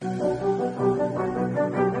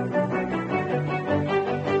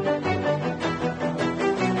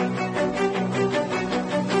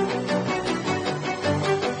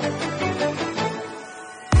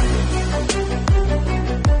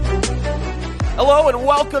Hello and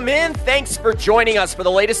welcome in. Thanks for joining us for the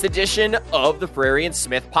latest edition of the Frary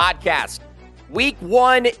Smith podcast. Week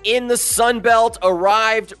 1 in the Sun Belt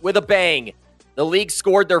arrived with a bang. The league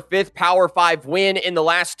scored their 5th Power 5 win in the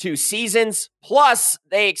last 2 seasons. Plus,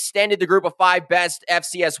 they extended the group of 5 best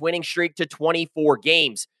FCS winning streak to 24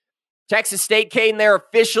 games. Texas State came there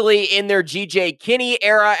officially in their G.J. Kinney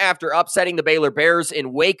era after upsetting the Baylor Bears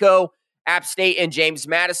in Waco. App State and James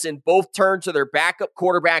Madison both turned to their backup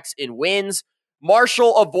quarterbacks in wins.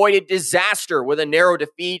 Marshall avoided disaster with a narrow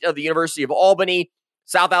defeat of the University of Albany.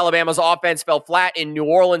 South Alabama's offense fell flat in New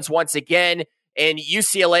Orleans once again, and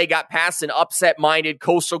UCLA got past an upset-minded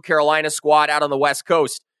Coastal Carolina squad out on the West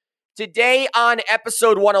Coast. Today on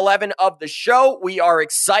episode 111 of the show, we are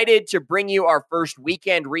excited to bring you our first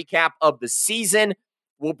weekend recap of the season.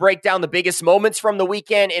 We'll break down the biggest moments from the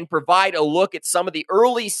weekend and provide a look at some of the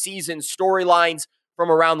early season storylines from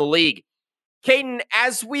around the league. Caden,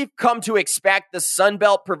 as we've come to expect, the Sun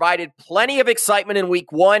Belt provided plenty of excitement in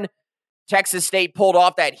week 1. Texas State pulled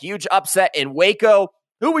off that huge upset in Waco.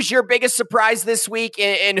 Who was your biggest surprise this week,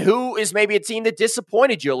 and who is maybe a team that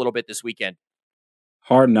disappointed you a little bit this weekend?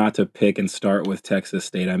 Hard not to pick and start with Texas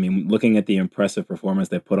State. I mean, looking at the impressive performance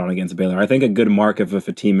they put on against Baylor, I think a good mark of if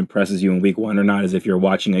a team impresses you in week 1 or not is if you're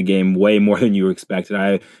watching a game way more than you expected.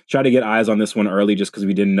 I tried to get eyes on this one early just because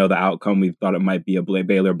we didn't know the outcome. We thought it might be a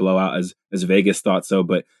Baylor blowout as Vegas thought so,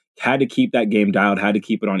 but had to keep that game dialed, had to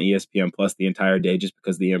keep it on ESPN Plus the entire day just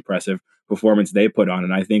because of the impressive performance they put on.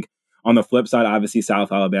 And I think on the flip side, obviously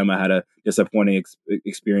South Alabama had a disappointing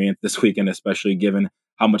experience this weekend, especially given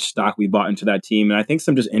how much stock we bought into that team. And I think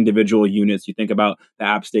some just individual units, you think about the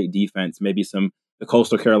App State defense, maybe the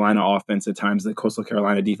Coastal Carolina offense at times, the Coastal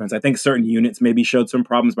Carolina defense. I think certain units maybe showed some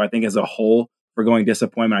problems, but I think as a whole, for going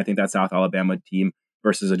disappointment, I think that South Alabama team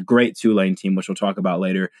versus a great Tulane team, which we'll talk about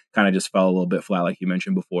later, kind of just fell a little bit flat like you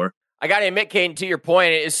mentioned before. I got to admit, Caden, to your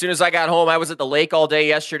point, as soon as I got home, I was at the lake all day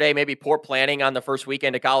yesterday, maybe poor planning on the first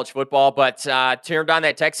weekend of college football, but turned on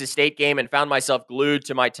that Texas State game and found myself glued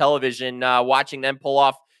to my television watching them pull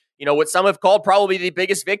off, what some have called probably the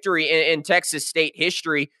biggest victory in Texas State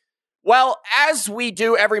history. Well, as we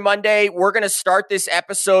do every Monday, we're going to start this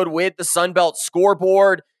episode with the Sun Belt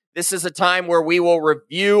scoreboard. This is a time where we will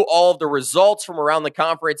review all of the results from around the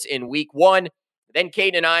conference in week 1. Then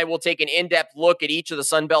Caden and I will take an in-depth look at each of the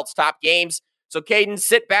Sun Belt's top games. So Caden,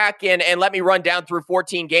 sit back and let me run down through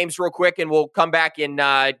 14 games real quick, and we'll come back and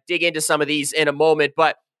dig into some of these in a moment.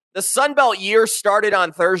 But the Sun Belt year started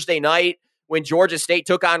on Thursday night when Georgia State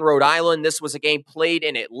took on Rhode Island. This was a game played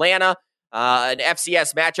in Atlanta, an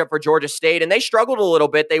FCS matchup for Georgia State, and they struggled a little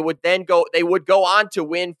bit. They would go on to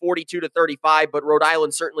win 42-35, but Rhode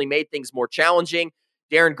Island certainly made things more challenging.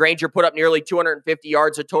 Darren Granger put up nearly 250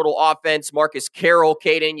 yards of total offense. Marcus Carroll,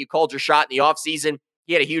 Caden, you called your shot in the offseason.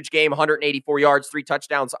 He had a huge game, 184 yards, 3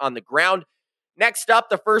 touchdowns on the ground. Next up,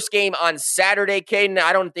 the first game on Saturday, Caden.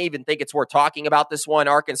 I don't even think it's worth talking about this one.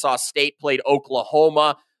 Arkansas State played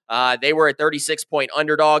Oklahoma. They were a 36-point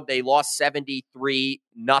underdog. They lost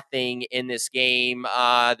 73-0 in this game.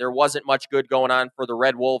 There wasn't much good going on for the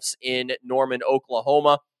Red Wolves in Norman,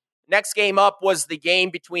 Oklahoma. Next game up was the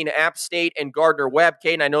game between App State and Gardner-Webb.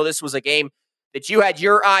 Caden, I know this was a game that you had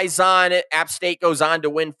your eyes on. App State goes on to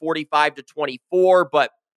win 45-24,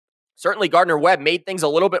 but certainly Gardner-Webb made things a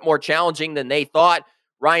little bit more challenging than they thought.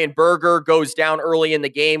 Ryan Berger goes down early in the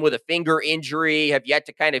game with a finger injury. Have yet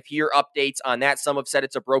to kind of hear updates on that. Some have said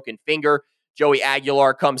it's a broken finger. Joey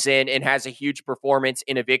Aguilar comes in and has a huge performance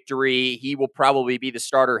in a victory. He will probably be the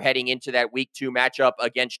starter heading into that week 2 matchup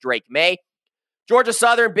against Drake May. Georgia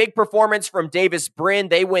Southern, big performance from Davis Brin.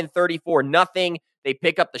 They win 34-0. They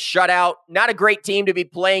pick up the shutout. Not a great team to be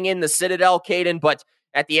playing in the Citadel, Caden, but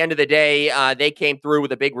at the end of the day, they came through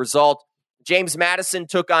with a big result. James Madison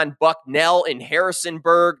took on Bucknell in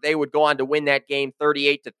Harrisonburg. They would go on to win that game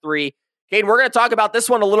 38-3. Caden, we're going to talk about this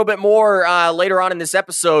one a little bit more later on in this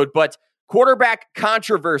episode, but quarterback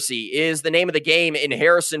controversy is the name of the game in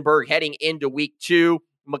Harrisonburg heading into week 2.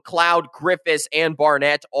 McLeod, Griffiths, and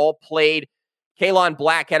Barnett all played. Kalon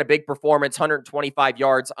Black had a big performance, 125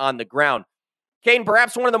 yards on the ground. Caden,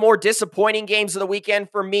 perhaps one of the more disappointing games of the weekend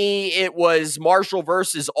for me, it was Marshall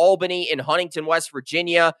versus Albany in Huntington, West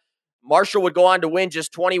Virginia. Marshall would go on to win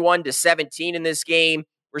just 21-17 in this game.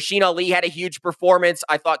 Rasheen Ali had a huge performance.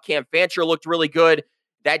 I thought Cam Fancher looked really good.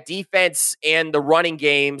 That defense and the running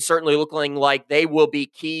game certainly looking like they will be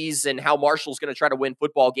keys in how Marshall's going to try to win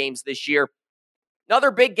football games this year. Another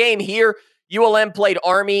big game here. ULM played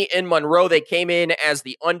Army in Monroe. They came in as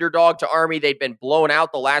the underdog to Army. They'd been blown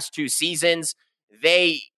out the last 2 seasons.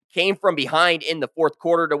 They came from behind in the fourth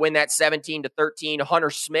quarter to win that 17-13. Hunter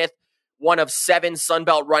Smith one of 7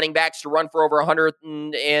 Sunbelt running backs to run for over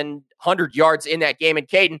 100 yards in that game. And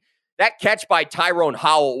Caden, that catch by Tyrone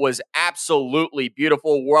Howell was absolutely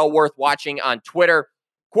beautiful, well worth watching on Twitter.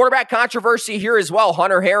 Quarterback controversy here as well.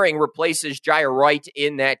 Hunter Herring replaces Jair Wright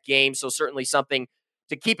in that game, so certainly something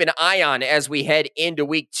to keep an eye on as we head into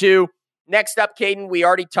week 2. Next up, Caden, we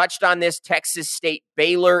already touched on this, Texas State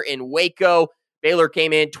Baylor in Waco. Baylor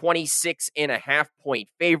came in 26.5-point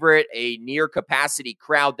favorite, a near capacity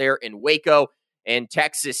crowd there in Waco, and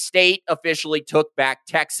Texas State officially took back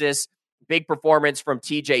Texas. Big performance from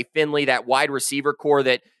TJ Finley, that wide receiver core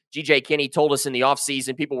that GJ Kinney told us in the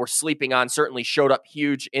offseason people were sleeping on, certainly showed up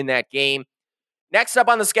huge in that game. Next up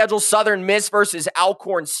on the schedule, Southern Miss versus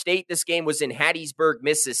Alcorn State. This game was in Hattiesburg,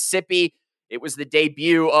 Mississippi. It was the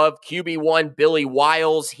debut of QB1 Billy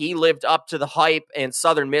Wiles. He lived up to the hype, and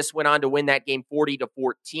Southern Miss went on to win that game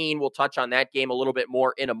 40-14. We'll touch on that game a little bit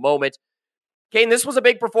more in a moment. Kane, this was a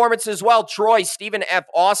big performance as well. Troy, Stephen F.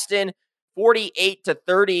 Austin,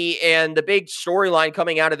 48-30, and the big storyline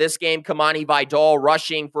coming out of this game, Kamani Vidal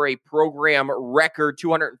rushing for a program record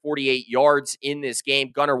 248 yards in this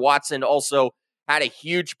game. Gunnar Watson also had a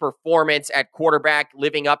huge performance at quarterback,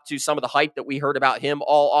 living up to some of the hype that we heard about him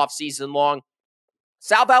all offseason long.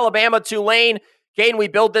 South Alabama, Tulane. Caden, we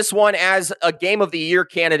build this one as a game of the year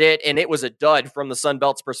candidate, and it was a dud from the Sun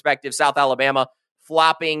Belt's perspective. South Alabama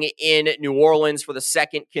flopping in New Orleans for the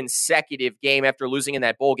second consecutive game after losing in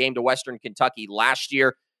that bowl game to Western Kentucky last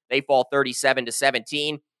year. They fall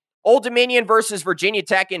 37-17. Old Dominion versus Virginia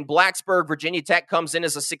Tech in Blacksburg. Virginia Tech comes in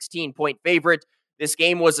as a 16-point favorite. This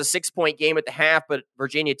game was a 6-point game at the half, but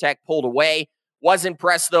Virginia Tech pulled away. Was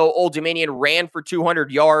impressed, though. Old Dominion ran for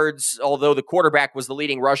 200 yards, although the quarterback was the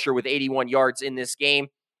leading rusher with 81 yards in this game.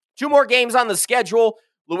 2 more games on the schedule.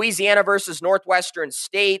 Louisiana versus Northwestern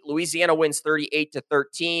State. Louisiana wins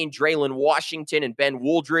 38-13. Draylon Washington and Ben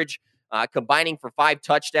Wooldridge combining for 5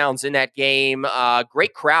 touchdowns in that game.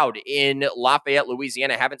 Great crowd in Lafayette,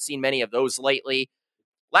 Louisiana. Haven't seen many of those lately.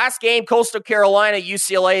 Last game, Coastal Carolina,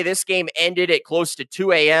 UCLA. This game ended at close to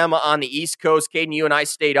 2 a.m. on the East Coast. Caden, you and I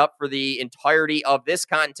stayed up for the entirety of this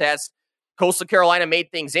contest. Coastal Carolina made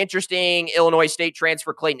things interesting. Illinois State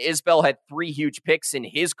transfer Clayton Isbell had 3 huge picks in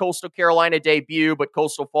his Coastal Carolina debut, but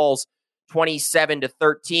Coastal falls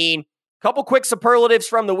 27-13. Couple quick superlatives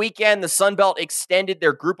from the weekend. The Sun Belt extended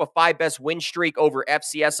their group of 5 best win streak over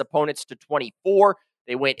FCS opponents to 24.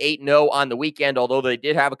 They went 8-0 on the weekend, although they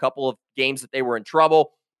did have a couple of games that they were in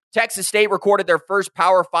trouble. Texas State recorded their first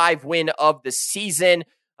Power 5 win of the season.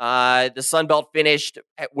 The Sun Belt finished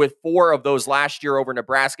with 4 of those last year over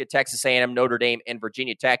Nebraska, Texas A&M, Notre Dame, and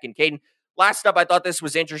Virginia Tech. And Caden, last up, I thought this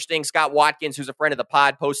was interesting. Scott Watkins, who's a friend of the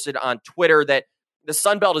pod, posted on Twitter that the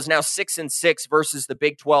Sun Belt is now 6-6 versus the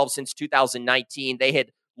Big 12 since 2019. They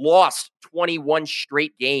had lost 21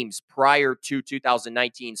 straight games prior to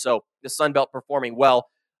 2019. So the Sun Belt performing well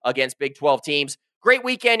against Big 12 teams. Great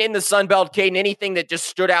weekend in the Sun Belt, Caden. Anything that just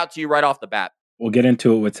stood out to you right off the bat? We'll get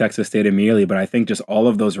into it with Texas State immediately, but I think just all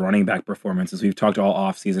of those running back performances, we've talked all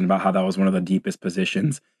offseason about how that was one of the deepest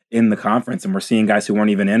positions in the conference, and we're seeing guys who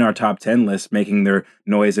weren't even in our top 10 list making their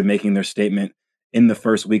noise and making their statement in the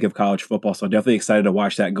first week of college football. So definitely excited to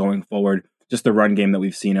watch that going forward. Just the run game that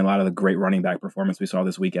we've seen and a lot of the great running back performance we saw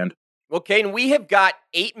this weekend. Well, Caden, we have got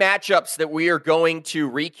 8 matchups that we are going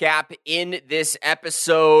to recap in this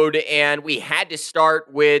episode, and we had to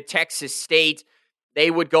start with Texas State.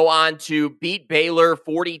 They would go on to beat Baylor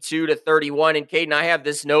 42-31. And Caden, I have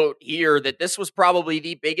this note here that this was probably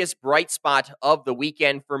the biggest bright spot of the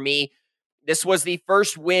weekend for me. This was the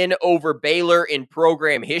first win over Baylor in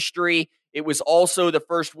program history. It was also the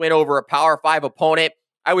first win over a Power 5 opponent.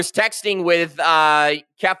 I was texting with Kef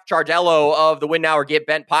Chardello of the Win Now or Get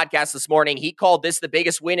Bent podcast this morning. He called this the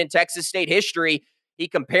biggest win in Texas State history. He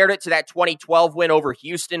compared it to that 2012 win over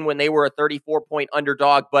Houston when they were a 34-point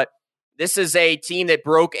underdog. But this is a team that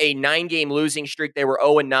broke a 9-game losing streak. They were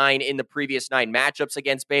 0-9 in the previous 9 matchups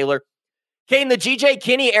against Baylor. Caden, the GJ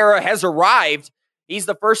Kinney era has arrived. He's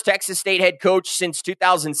the first Texas State head coach since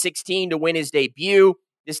 2016 to win his debut.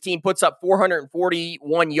 This team puts up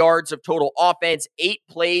 441 yards of total offense, 8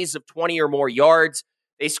 plays of 20 or more yards.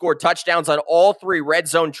 They scored touchdowns on all 3 red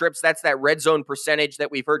zone trips. That's that red zone percentage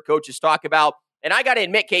that we've heard coaches talk about. And I got to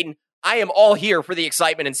admit, Caden, I am all here for the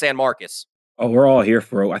excitement in San Marcos. Oh, we're all here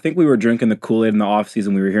for it. I think we were drinking the Kool-Aid in the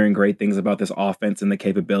offseason. We were hearing great things about this offense and the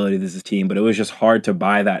capability of this team, but it was just hard to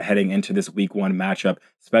buy that heading into this week 1 matchup,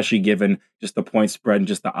 especially given just the point spread and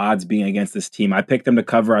just the odds being against this team. I picked them to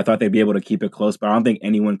cover. I thought they'd be able to keep it close, but I don't think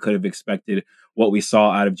anyone could have expected what we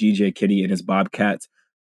saw out of GJ Kinney and his Bobcats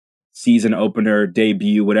season opener,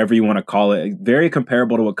 debut, whatever you want to call it. Very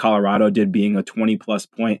comparable to what Colorado did, being a 20-plus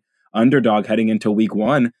point underdog heading into week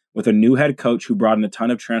one with a new head coach who brought in a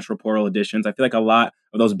ton of transfer portal additions. I feel like a lot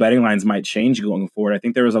of those betting lines might change going forward. I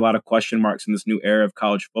think there was a lot of question marks in this new era of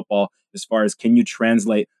college football as far as can you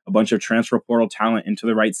translate a bunch of transfer portal talent into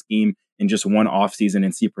the right scheme in just one offseason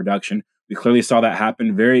and see production. We clearly saw that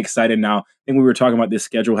happen. Very excited now. I think we were talking about this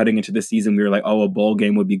schedule heading into the season. We were like, oh, a bowl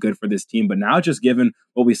game would be good for this team. But now just given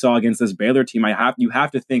what we saw against this Baylor team, you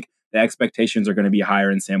have to think the expectations are going to be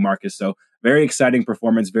higher in San Marcos. So very exciting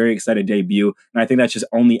performance, very excited debut. And I think that's just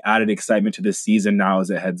only added excitement to this season now as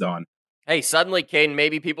it heads on. Hey, suddenly, Caden,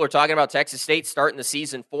 maybe people are talking about Texas State starting the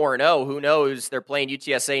season 4-0. Who knows? They're playing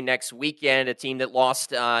UTSA next weekend, a team that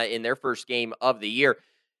lost in their first game of the year.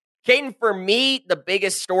 Caden, for me, the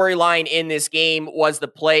biggest storyline in this game was the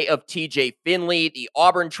play of TJ Finley, the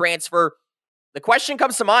Auburn transfer. The question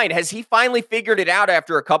comes to mind, has he finally figured it out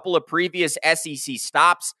after a couple of previous SEC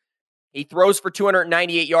stops? He throws for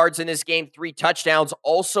 298 yards in this game, 3 touchdowns,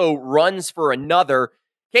 also runs for another.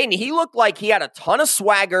 Caden, he looked like he had a ton of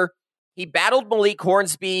swagger. He battled Malik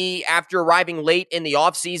Hornsby after arriving late in the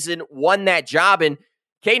offseason, won that job. And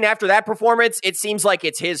Caden, after that performance, it seems like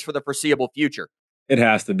it's his for the foreseeable future. It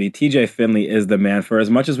has to be. TJ Finley is the man. For as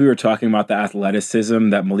much as we were talking about the athleticism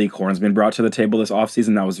that Malik Hornsby brought to the table this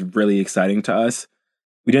offseason, that was really exciting to us.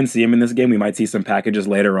 We didn't see him in this game. We might see some packages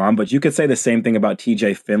later on, but you could say the same thing about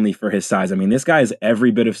TJ Finley for his size. I mean, this guy is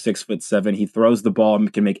every bit of 6'7". He throws the ball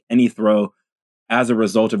and can make any throw as a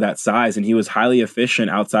result of that size, and he was highly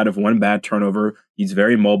efficient outside of one bad turnover. He's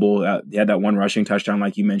very mobile. He had that one rushing touchdown,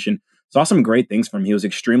 like you mentioned. Saw some great things from him. He was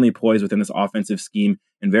extremely poised within this offensive scheme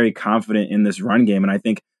and very confident in this run game. And I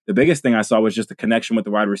think the biggest thing I saw was just the connection with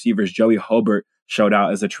the wide receivers. Joey Hobart showed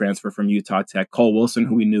out as a transfer from Utah Tech. Cole Wilson,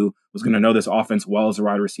 who we knew was going to know this offense well as a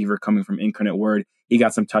wide receiver coming from Incarnate Word, he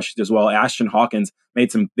got some touches as well. Ashton Hawkins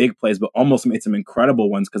made some big plays, but almost made some incredible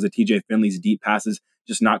ones because of TJ Finley's deep passes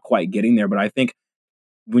just not quite getting there. But I think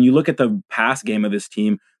when you look at the pass game of this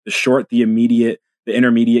team, the short, the immediate, the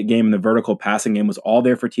intermediate game, and the vertical passing game was all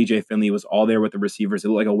there for TJ Finley. It was all there with the receivers. It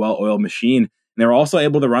looked like a well-oiled machine. And they were also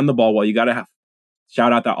able to run the ball well. You got to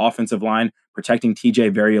shout out that offensive line, protecting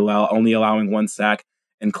TJ very well, only allowing 1 sack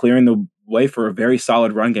and clearing the way for a very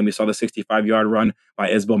solid run game. We saw the 65-yard run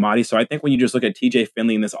by Isbel Mahdi. So I think when you just look at TJ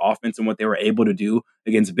Finley in this offense and what they were able to do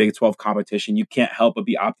against Big 12 competition, you can't help but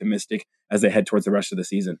be optimistic as they head towards the rest of the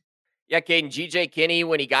season. Yeah, Caden, G.J. Kinney,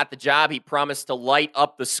 when he got the job, he promised to light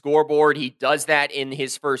up the scoreboard. He does that in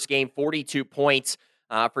his first game, 42 points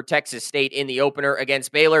for Texas State in the opener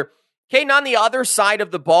against Baylor. Caden, on the other side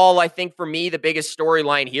of the ball, I think for me, the biggest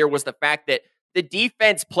storyline here was the fact that the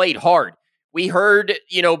defense played hard. We heard,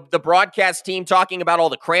 the broadcast team talking about all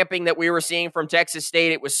the cramping that we were seeing from Texas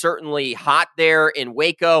State. It was certainly hot there in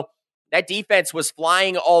Waco. That defense was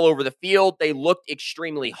flying all over the field. They looked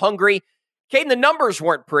extremely hungry. Caden, the numbers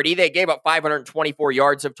weren't pretty. They gave up 524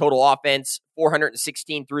 yards of total offense,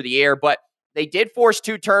 416 through the air, but they did force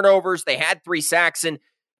 2 turnovers. They had 3 sacks. And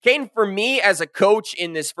Caden, for me as a coach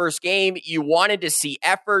in this first game, you wanted to see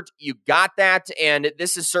effort. You got that. And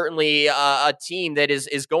this is certainly a team that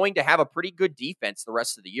is going to have a pretty good defense the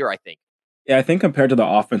rest of the year, I think. Yeah, I think compared to the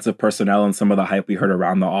offensive personnel and some of the hype we heard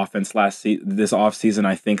around the offense this offseason,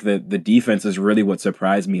 I think that the defense is really what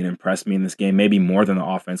surprised me and impressed me in this game, maybe more than the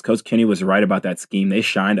offense. Coach Kinney was right about that scheme. They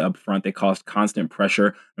shined up front. They caused constant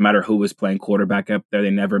pressure no matter who was playing quarterback up there. They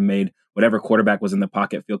never made whatever quarterback was in the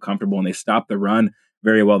pocket feel comfortable, and they stopped the run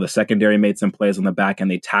very well. The secondary made some plays on the back end.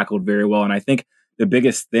 They tackled very well, and I think the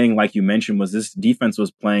biggest thing, like you mentioned, was this defense was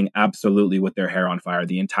playing absolutely with their hair on fire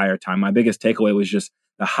the entire time. My biggest takeaway was just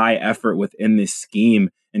the high effort within this scheme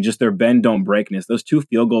and just their bend, don't breakness. Those 2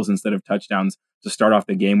 field goals instead of touchdowns to start off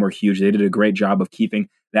the game were huge. They did a great job of keeping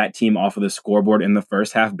that team off of the scoreboard in the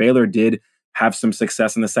first half. Baylor did have some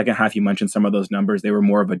success in the second half. You mentioned some of those numbers. They were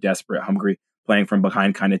more of a desperate, hungry, playing from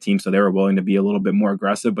behind kind of team, so they were willing to be a little bit more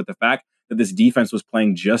aggressive. But the fact that this defense was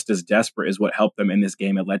playing just as desperate is what helped them in this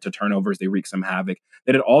game. It led to turnovers. They wreaked some havoc.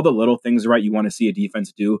 They did all the little things right you want to see a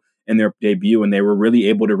defense do in their debut, and they were really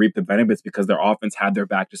able to reap the benefits because their offense had their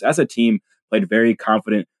back. Just as a team, played very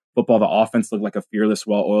confident football. The offense looked like a fearless,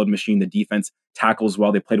 well-oiled machine. The defense tackles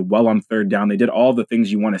well. They played well on third down. They did all the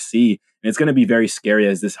things you want to see, and it's going to be very scary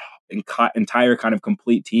as this entire kind of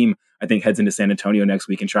complete team, I think, heads into San Antonio next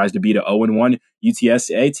week and tries to beat a 0-1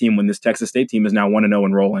 UTSA team when this Texas State team is now 1-0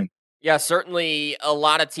 and rolling. Yeah, certainly a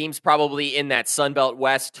lot of teams probably in that Sun Belt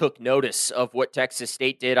West took notice of what Texas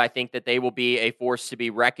State did. I think that they will be a force to be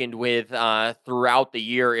reckoned with throughout the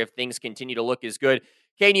year if things continue to look as good.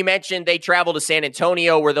 Kane, you mentioned they travel to San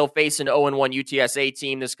Antonio where they'll face an 0-1 UTSA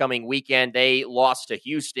team this coming weekend. They lost to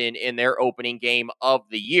Houston in their opening game of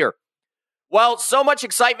the year. Well, so much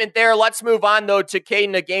excitement there. Let's move on, though, to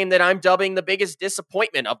Caden, a game that I'm dubbing the biggest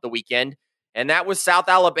disappointment of the weekend, and that was South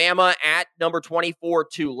Alabama at number 24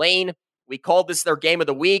 Tulane. We called this their game of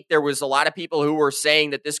the week. There was a lot of people who were saying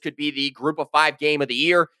that this could be the Group of 5 game of the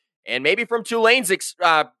year, and maybe from Tulane's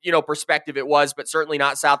perspective it was, but certainly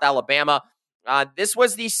not South Alabama. This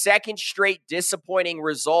was the second straight disappointing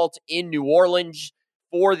result in New Orleans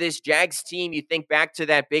for this Jags team. You think back to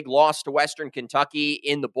that big loss to Western Kentucky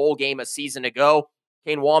in the bowl game a season ago.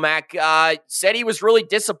 Kane Womack said he was really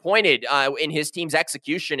disappointed in his team's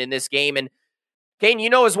execution in this game. And Kane, you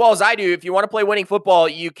know as well as I do, if you want to play winning football,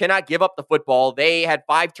 you cannot give up the football. They had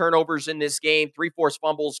 5 turnovers in this game, 3 forced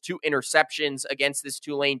fumbles, 2 interceptions against this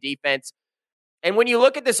Tulane defense. And when you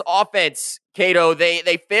look at this offense, Cato,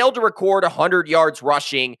 they failed to record 100 yards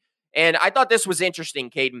rushing. And I thought this was interesting,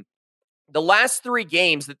 Caden. The last 3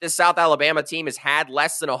 games that this South Alabama team has had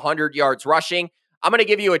less than 100 yards rushing, I'm going to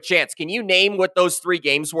give you a chance. Can you name what those 3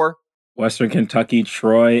 games were? Western Kentucky,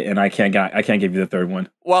 Troy, and I can't give you the third one.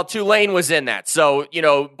 Well, Tulane was in that. So,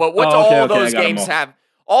 but what do all those games have?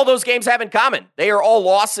 All those games have in common. They are all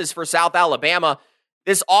losses for South Alabama.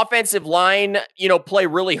 This offensive line, play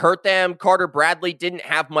really hurt them. Carter Bradley didn't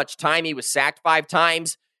have much time. He was sacked 5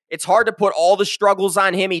 times. It's hard to put all the struggles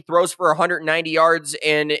on him. He throws for 190 yards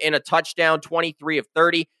and a touchdown, 23 of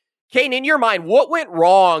 30. Caden, in your mind, what went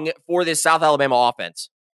wrong for this South Alabama offense?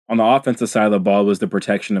 On the offensive side of the ball was the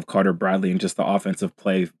protection of Carter Bradley and just the offensive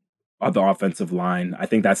play of the offensive line. I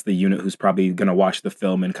think that's the unit who's probably going to watch the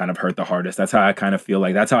film and kind of hurt the hardest. That's how I kind of feel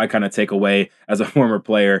like. That's how I kind of take away as a former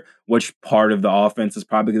player which part of the offense is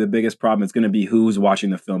probably the biggest problem. It's going to be who's watching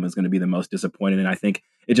the film is going to be the most disappointed. And I think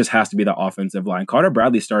it just has to be the offensive line. Carter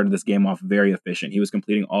Bradley started this game off very efficient. He was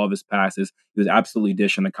completing all of his passes. He was absolutely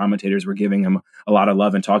dishing. The commentators were giving him a lot of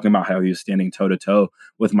love and talking about how he was standing toe to toe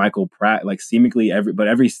with Michael Pratt. Like seemingly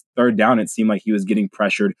every third down, it seemed like he was getting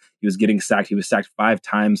pressured. He was getting sacked. He was sacked 5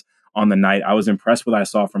 times on the night. I was impressed with what I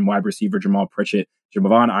saw from wide receiver Jamal Pritchett.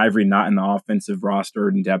 Javon Ivory not in the offensive roster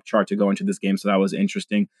and depth chart to go into this game, so that was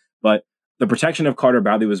interesting. But the protection of Carter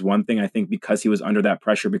Bradley was one thing, I think, because he was under that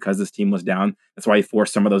pressure, because this team was down. That's why he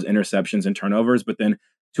forced some of those interceptions and turnovers. But then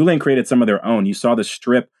Tulane created some of their own. You saw the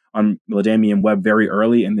strip on LaDamian Webb very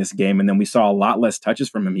early in this game, and then we saw a lot less touches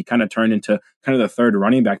from him. He kind of turned into kind of the third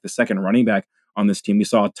running back, the second running back on this team. We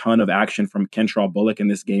saw a ton of action from Kentrell Bullock in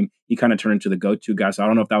this game. He kind of turned into the go-to guy. So I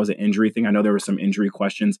don't know if that was an injury thing. I know there were some injury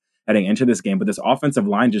questions heading into this game, but this offensive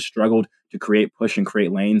line just struggled to create push and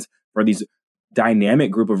create lanes for these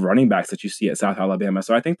dynamic group of running backs that you see at South Alabama.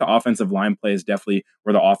 So I think the offensive line play is definitely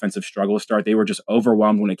where the offensive struggles start. They were just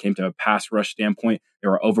overwhelmed when it came to a pass rush standpoint. They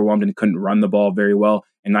were overwhelmed and couldn't run the ball very well.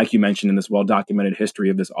 And like you mentioned in this well-documented history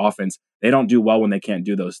of this offense, they don't do well when they can't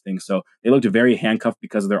do those things. So they looked very handcuffed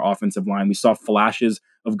because of their offensive line. We saw flashes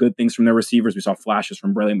of good things from their receivers. We saw flashes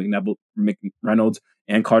from Braylon McReynolds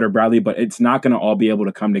and Carter Bradley, but it's not going to all be able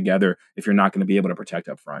to come together if you're not going to be able to protect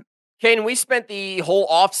up front. Kane, we spent the whole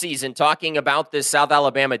offseason talking about this South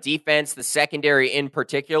Alabama defense, the secondary in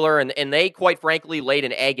particular, and they, quite frankly, laid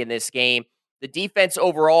an egg in this game. The defense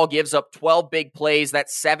overall gives up 12 big plays.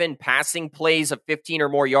 That's 7 passing plays of 15 or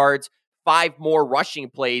more yards, 5 more rushing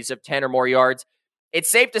plays of 10 or more yards. It's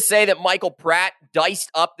safe to say that Michael Pratt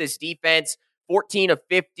diced up this defense, 14 of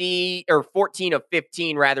 15,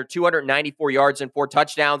 294 yards and 4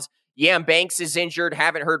 touchdowns. Yam Banks is injured.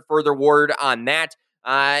 Haven't heard further word on that.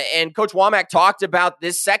 And Coach Womack talked about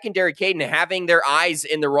this secondary, Caden, having their eyes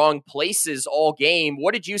in the wrong places all game.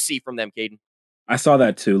 What did you see from them, Caden? I saw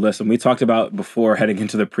that too. Listen, we talked about before heading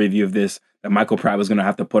into the preview of this that Michael Pratt was going to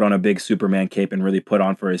have to put on a big Superman cape and really put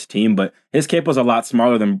on for his team. But his cape was a lot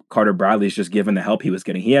smaller than Carter Bradley's, just given the help he was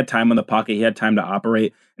getting. He had time in the pocket. He had time to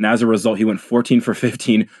operate. And as a result, he went 14 for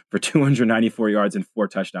 15 for 294 yards and 4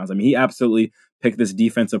 touchdowns. I mean, he absolutely picked this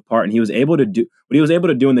defense apart. And he was able to do what he was able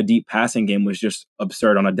to do in the deep passing game was just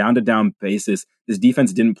absurd. On a down-to-down basis, this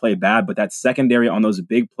defense didn't play bad, but that secondary on those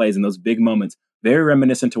big plays and those big moments, very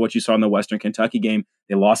reminiscent to what you saw in the Western Kentucky game.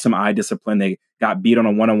 They lost some eye discipline. They got beat on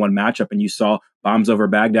a one-on-one matchup, and you saw bombs over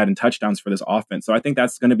Baghdad and touchdowns for this offense. So I think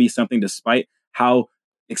that's going to be something, despite how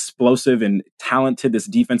explosive and talented this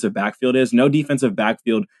defensive backfield is. No defensive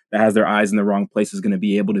backfield that has their eyes in the wrong place is going to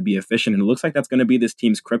be able to be efficient. And it looks like that's going to be this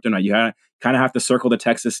team's kryptonite. You kind of have to circle the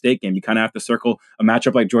Texas State game. You kind of have to circle a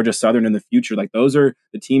matchup like Georgia Southern in the future. Like those are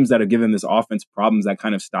the teams that have given this offense problems, that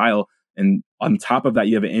kind of style. And on top of that,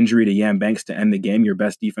 you have an injury to Yam Banks to end the game, your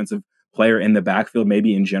best defensive player in the backfield,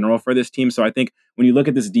 maybe in general for this team. So I think when you look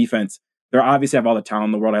at this defense, They obviously have all the talent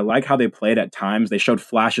in the world. I like how they played at times. They showed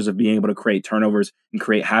flashes of being able to create turnovers and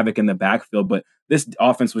create havoc in the backfield, but this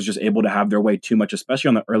offense was just able to have their way too much, especially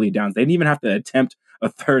on the early downs. They didn't even have to attempt a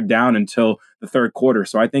third down until the third quarter.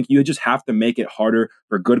 So I think you just have to make it harder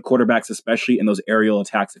for good quarterbacks, especially in those aerial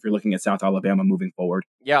attacks if you're looking at South Alabama moving forward.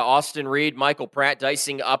 Yeah, Austin Reed, Michael Pratt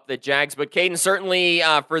dicing up the Jags. But Caden, certainly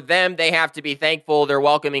for them, they have to be thankful. They're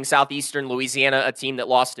welcoming Southeastern Louisiana, a team that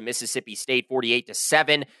lost to Mississippi State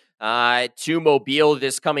 48-7 to Mobile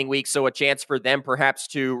this coming week. So a chance for them perhaps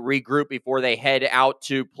to regroup before they head out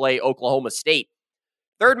to play Oklahoma State.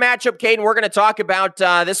 Third matchup, Caden, we're going to talk about.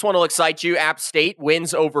 This one will excite you. App State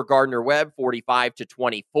wins over Gardner-Webb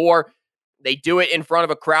 45-24. They do it in front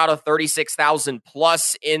of a crowd of 36,000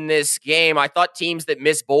 plus in this game. I thought teams that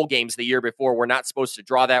missed bowl games the year before were not supposed to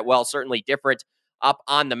draw that well. Certainly different up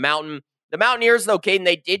on the mountain. The Mountaineers, though, Caden,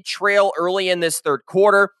 they did trail early in this third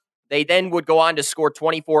quarter. They then would go on to score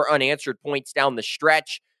 24 unanswered points down the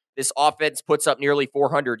stretch. This offense puts up nearly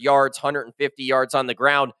 400 yards, 150 yards on the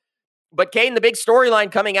ground. But, Caden, the big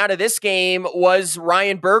storyline coming out of this game was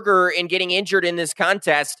Ryan Berger in getting injured in this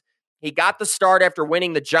contest. He got the start after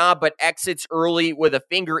winning the job, but exits early with a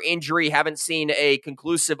finger injury. Haven't seen a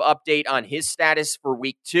conclusive update on his status for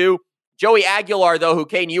week 2. Joey Aguilar, though, who,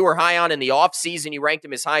 Caden, you were high on in the offseason. You ranked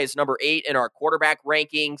him as high as number 8 in our quarterback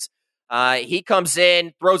rankings. He comes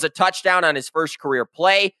in, throws a touchdown on his first career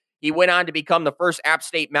play. He went on to become the first App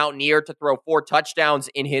State Mountaineer to throw 4 touchdowns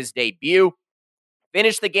in his debut.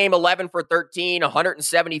 Finished the game 11 for 13,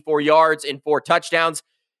 174 yards and 4 touchdowns.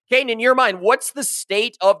 Caden, in your mind, what's the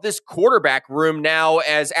state of this quarterback room now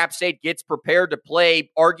as App State gets prepared to play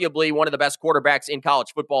arguably one of the best quarterbacks in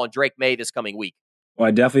college football in Drake May this coming week? Well,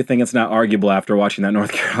 I definitely think it's not arguable after watching that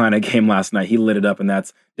North Carolina game last night. He lit it up, and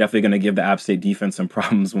that's definitely going to give the App State defense some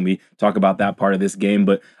problems when we talk about that part of this game.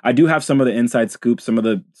 But I do have some of the inside scoops, some of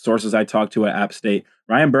the sources I talked to at App State.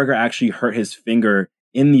 Ryan Berger actually hurt his finger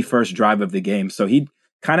in the first drive of the game. So he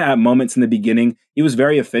kind of at moments in the beginning, he was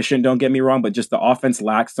very efficient, don't get me wrong, but just the offense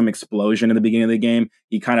lacked some explosion in the beginning of the game.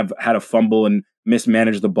 He kind of had a fumble and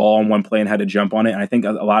mismanaged the ball on one play and had to jump on it. And I think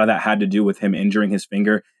a lot of that had to do with him injuring his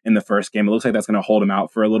finger in the first game. It looks like that's going to hold him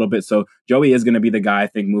out for a little bit. So Joey is going to be the guy, I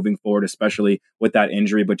think, moving forward, especially with that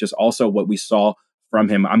injury, but just also what we saw from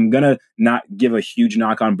him. I'm going to not give a huge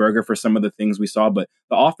knock on Berger for some of the things we saw, but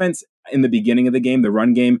the offense in the beginning of the game, the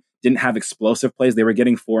run game, didn't have explosive plays. They were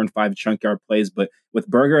getting 4 and 5 chunk yard plays, but with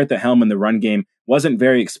Berger at the helm in the run game, wasn't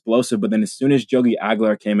very explosive. But then as soon as Joey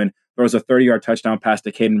Aguilar came in, there was a 30-yard touchdown pass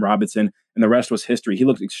to Caden Robinson, and the rest was history. He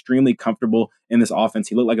looked extremely comfortable in this offense.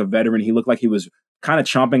 He looked like a veteran. He looked like he was kind of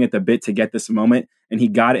chomping at the bit to get this moment, and he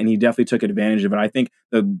got it, and he definitely took advantage of it. I think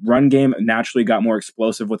the run game naturally got more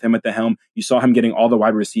explosive with him at the helm. You saw him getting all the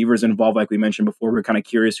wide receivers involved, like we mentioned before. We were kind of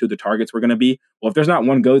curious who the targets were going to be. Well, if there's not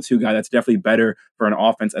one go-to guy, that's definitely better for an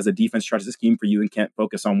offense as a defense tries to scheme for you and can't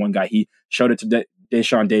focus on one guy. He showed it to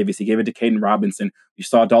Deshaun Davis. He gave it to Caden Robinson. You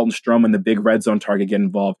saw Dalton Stroman, the big red zone target, get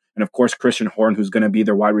involved. And of course, Christian Horn, who's going to be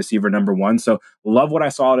their wide receiver number 1. So love what I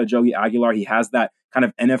saw out of Joey Aguilar. He has that kind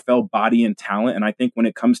of NFL body and talent. And I think when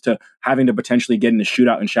it comes to having to potentially get in a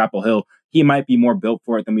shootout in Chapel Hill, he might be more built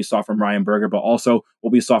for it than we saw from Ryan Berger. But also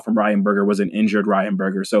what we saw from Ryan Berger was an injured Ryan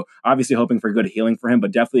Berger. So obviously hoping for good healing for him,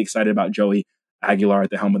 but definitely excited about Joey Aguilar at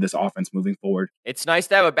the helm of this offense moving forward. It's nice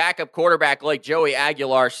to have a backup quarterback like Joey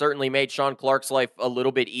Aguilar. Certainly made Sean Clark's life a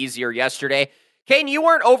little bit easier yesterday. Caden, you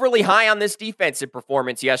weren't overly high on this defensive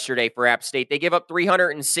performance yesterday for App State. They gave up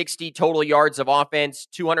 360 total yards of offense,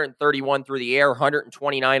 231 through the air,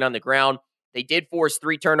 129 on the ground. They did force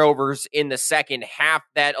 3 turnovers in the second half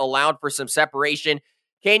that allowed for some separation.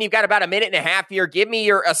 Caden, you've got about a minute and a half here. Give me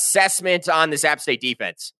your assessment on this App State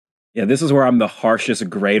defense. Yeah, this is where I'm the harshest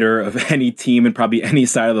grader of any team and probably any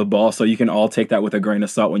side of the ball. So you can all take that with a grain of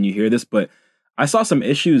salt when you hear this. But I saw some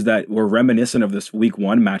issues that were reminiscent of this week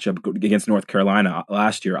 1 matchup against North Carolina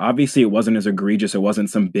last year. Obviously, it wasn't as egregious. It wasn't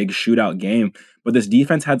some big shootout game. But this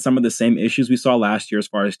defense had some of the same issues we saw last year as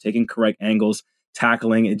far as taking correct angles,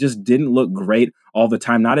 tackling. It just didn't look great all the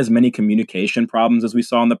time. Not as many communication problems as we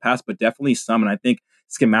saw in the past, but definitely some. And I think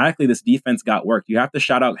schematically, this defense got work. You have to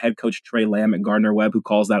shout out head coach Trey Lamb at Gardner-Webb, who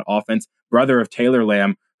calls that offense, brother of Taylor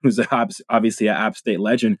Lamb, who's obviously an App State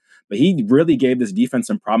legend. But he really gave this defense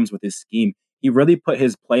some problems with his scheme. He really put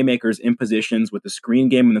his playmakers in positions with the screen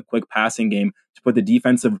game and the quick passing game to put the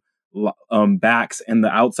defensive backs and the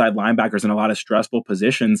outside linebackers in a lot of stressful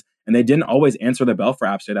positions, and they didn't always answer the bell for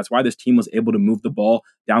App State. That's why this team was able to move the ball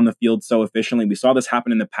down the field so efficiently. We saw this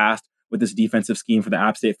happen in the past with this defensive scheme for the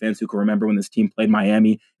App State fans who can remember when this team played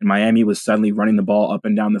Miami and Miami was suddenly running the ball up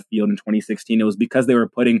and down the field in 2016. It was because they were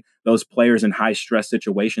putting those players in high stress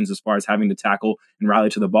situations as far as having to tackle and rally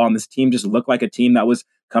to the ball. And this team just looked like a team that was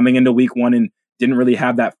coming into week one and didn't really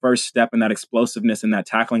have that first step and that explosiveness and that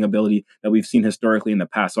tackling ability that we've seen historically in the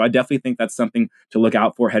past. So I definitely think that's something to look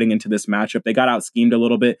out for heading into this matchup. They got out schemed a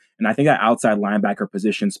little bit, and I think that outside linebacker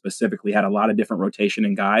position specifically had a lot of different rotation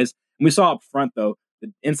and guys. And we saw up front, though,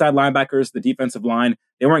 the inside linebackers, the defensive line,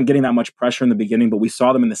 they weren't getting that much pressure in the beginning, but we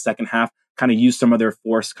saw them in the second half kind of use some of their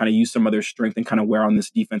force, kind of use some of their strength and kind of wear on this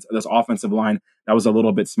defense, this offensive line that was a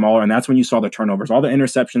little bit smaller. And that's when you saw the turnovers. All the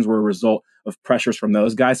interceptions were a result of pressures from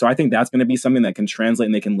those guys. So I think that's going to be something that can translate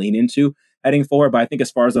and they can lean into heading forward. But I think as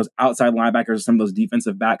far as those outside linebackers, some of those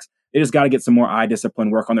defensive backs, they just got to get some more eye discipline,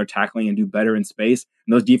 work on their tackling and do better in space.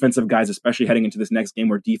 And those defensive guys, especially heading into this next game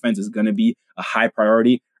where defense is going to be a high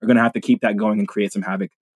priority, are going to have to keep that going and create some havoc.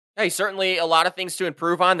 Hey, certainly a lot of things to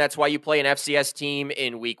improve on. That's why you play an FCS team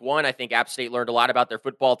in week one. I think App State learned a lot about their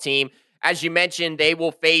football team. As you mentioned, they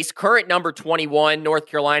will face current number 21, North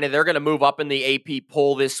Carolina. They're going to move up in the AP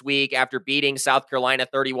poll this week after beating South Carolina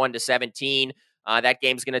 31-17. That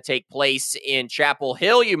game's going to take place in Chapel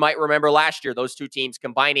Hill. You might remember last year, those two teams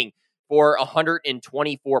combining for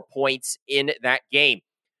 124 points in that game.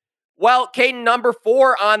 Well, Caden, number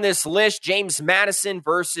 4 on this list, James Madison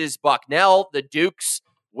versus Bucknell. The Dukes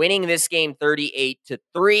winning this game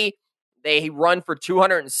 38-3. They run for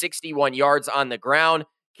 261 yards on the ground.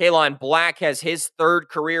 Kalon Black has his third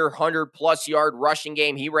career 100-plus yard rushing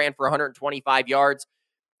game. He ran for 125 yards.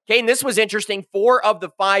 Caden, this was interesting. 4 of the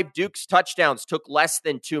 5 Dukes touchdowns took less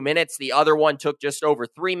than 2 minutes. The other one took just over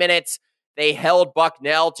 3 minutes. They held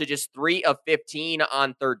Bucknell to just 3 of 15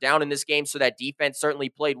 on third down in this game, so that defense certainly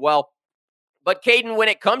played well. But Caden, when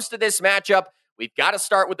it comes to this matchup, we've got to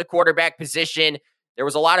start with the quarterback position. There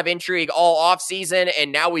was a lot of intrigue all offseason,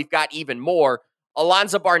 and now we've got even more.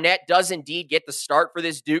 Alonzo Barnett does indeed get the start for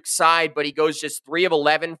this Duke side, but he goes just 3 of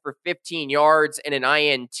 11 for 15 yards and an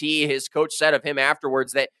INT. His coach said of him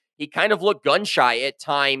afterwards that he kind of looked gun-shy at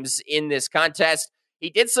times in this contest. He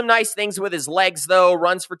did some nice things with his legs, though,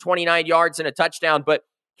 runs for 29 yards and a touchdown. But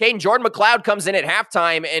Caden, Jordan McLeod comes in at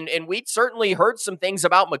halftime, and we'd certainly heard some things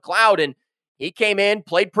about McLeod, and he came in,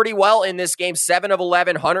 played pretty well in this game, 7 of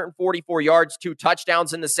 11, 144 yards, 2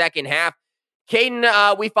 touchdowns in the second half.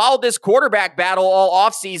 Caden, we followed this quarterback battle all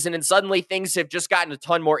offseason, and suddenly things have just gotten a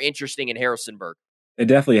ton more interesting in Harrisonburg. They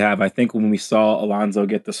definitely have. I think when we saw Alonzo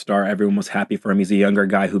get the start, everyone was happy for him. He's a younger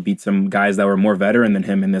guy who beat some guys that were more veteran than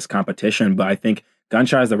him in this competition. But I think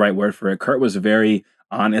gun-shy is the right word for it. Kurt was very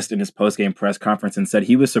honest in his post-game press conference and said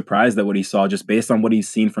he was surprised at what he saw just based on what he's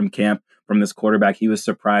seen from camp from this quarterback. He was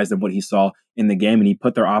surprised at what he saw in the game, and he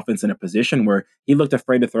put their offense in a position where he looked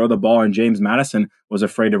afraid to throw the ball, and James Madison was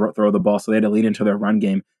afraid to throw the ball, so they had to lean into their run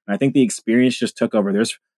game. And I think the experience just took over.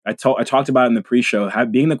 I talked about it in the pre-show.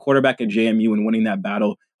 Being the quarterback at JMU and winning that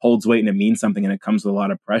battle holds weight, and it means something, and it comes with a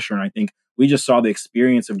lot of pressure. And I think we just saw the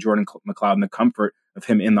experience of Jordan McLeod and the comfort of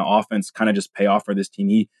him in the offense kind of just pay off for this team.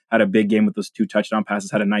 He had a big game with those 2 touchdown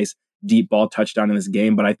passes, had a nice deep ball touchdown in this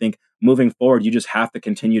game. But I think moving forward, you just have to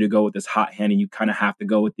continue to go with this hot hand, and you kind of have to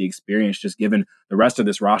go with the experience, just given the rest of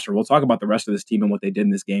this roster. We'll talk about the rest of this team and what they did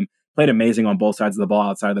in this game. Played amazing on both sides of the ball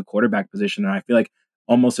outside of the quarterback position. And I feel like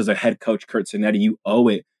almost as a head coach, Curt Cignetti, you owe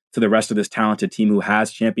it to the rest of this talented team who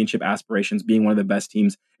has championship aspirations, being one of the best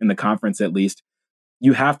teams in the conference at least.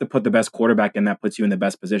 You have to put the best quarterback in that puts you in the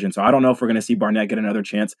best position. So I don't know if we're going to see Barnett get another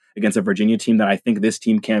chance against a Virginia team that I think this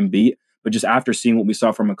team can beat. But just after seeing what we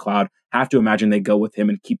saw from McLeod, have to imagine they go with him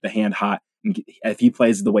and keep the hand hot. And if he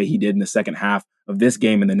plays the way he did in the second half of this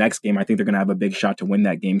game and the next game, I think they're going to have a big shot to win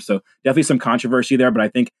that game. So definitely some controversy there, but I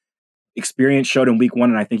think experience showed in week one,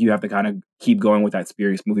 and I think you have to kind of keep going with that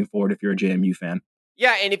experience moving forward if you're a JMU fan.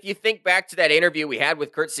 Yeah, and if you think back to that interview we had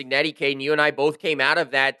with Curt Cignetti, Caden, you and I both came out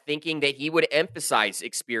of that thinking that he would emphasize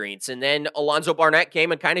experience. And then Alonzo Barnett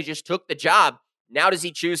came and kind of just took the job. Now does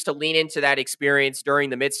he choose to lean into that experience during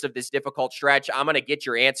the midst of this difficult stretch? I'm going to get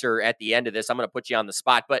your answer at the end of this. I'm going to put you on the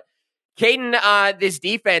spot. But Caden, this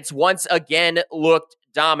defense once again looked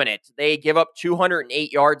dominant. They give up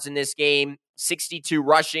 208 yards in this game, 62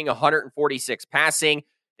 rushing, 146 passing.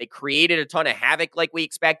 They created a ton of havoc like we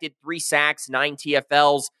expected, 3 sacks, 9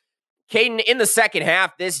 TFLs. Caden, in the second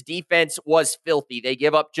half, this defense was filthy. They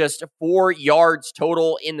give up just 4 yards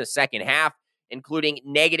total in the second half, including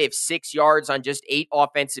 -6 yards on just 8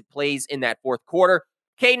 offensive plays in that fourth quarter.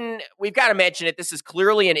 Caden, we've got to mention it. This is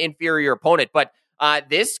clearly an inferior opponent, but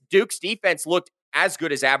this Duke's defense looked as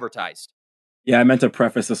good as advertised. Yeah, I meant to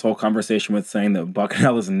preface this whole conversation with saying that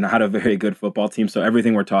Bucknell is not a very good football team, so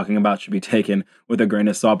everything we're talking about should be taken with a grain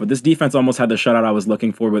of salt. But this defense almost had the shutout I was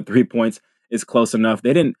looking for, but 3 points is close enough.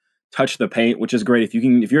 They didn't touch the paint, which is great.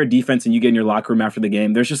 If you're a defense and you get in your locker room after the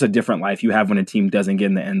game, there's just a different life you have when a team doesn't get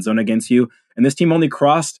in the end zone against you. And this team only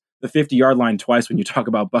crossed the 50-yard line twice when you talk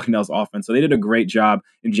about Bucknell's offense. So they did a great job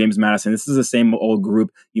in James Madison. This is the same old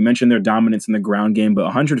group. You mentioned their dominance in the ground game, but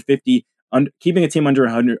 150, keeping a team under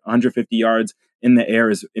 150 yards in the air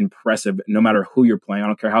is impressive no matter who you're playing. I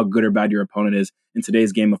don't care how good or bad your opponent is in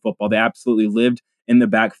today's game of football. They absolutely lived in the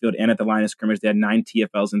backfield and at the line of scrimmage. They had 9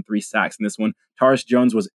 TFLs and 3 sacks in this one. Taurus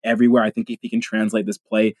Jones was everywhere. I think if he can translate this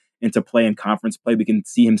play into play in conference play, we can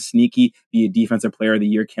see him sneaky, be a defensive player of the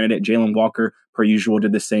year candidate. Jalen Walker, per usual,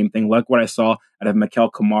 did the same thing. Like what I saw out of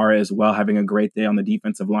Mikel Kamara as well, having a great day on the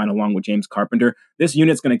defensive line along with James Carpenter. This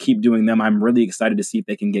unit's going to keep doing them. I'm really excited to see if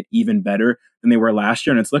they can get even better than they were last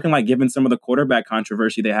year. And it's looking like, given some of the quarterback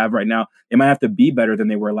controversy they have right now, they might have to be better than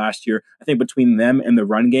they were last year. I think between them and the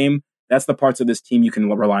run game, that's the parts of this team you can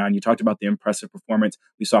rely on. You talked about the impressive performance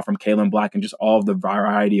we saw from Kalen Black and just all of the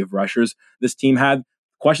variety of rushers this team had.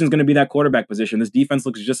 Question's going to be that quarterback position. This defense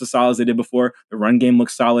looks just as solid as they did before. The run game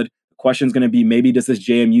looks solid. The question's going to be, maybe does this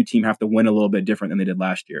JMU team have to win a little bit different than they did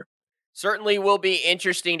last year? Certainly will be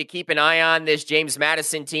interesting to keep an eye on this James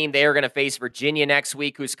Madison team. They are going to face Virginia next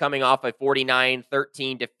week, who's coming off a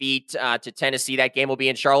 49-13 defeat to Tennessee. That game will be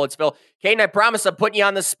in Charlottesville. Caden, I promise I'm putting you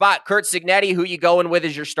on the spot. Curt Cignetti, who you going with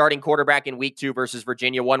as your starting quarterback in week 2 versus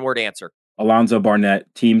Virginia? One-word answer. Alonzo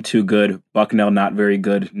Barnett, team too good. Bucknell, not very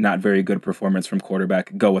good. Not very good performance from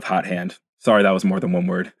quarterback. Go with hot hand. Sorry, that was more than one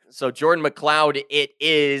word. So Jordan McLeod it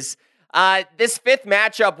is. This 5th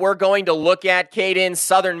matchup we're going to look at, Caden,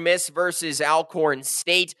 Southern Miss versus Alcorn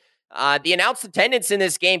State. The announced attendance in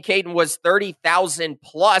this game, Caden, was 30,000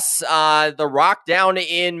 plus. The rock down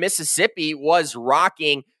in Mississippi was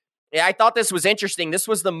rocking. Yeah, I thought this was interesting. This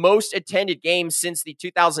was the most attended game since the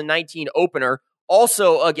 2019 opener,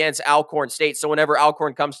 also against Alcorn State. So whenever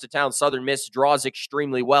Alcorn comes to town, Southern Miss draws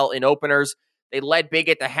extremely well in openers. They led big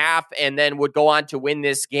at the half and then would go on to win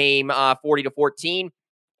this game 40-14.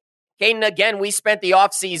 Caden, again, we spent the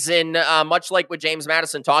offseason, much like with James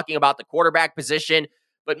Madison, talking about the quarterback position,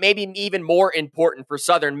 but maybe even more important for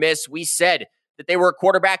Southern Miss, we said that they were a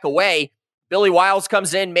quarterback away. Billy Wiles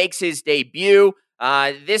comes in, makes his debut.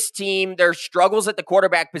 This team, their struggles at the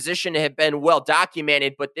quarterback position have been well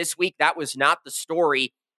documented, but this week that was not the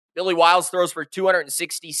story. Billy Wiles throws for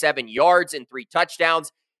 267 yards and 3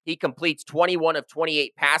 touchdowns. He completes 21 of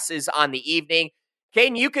 28 passes on the evening.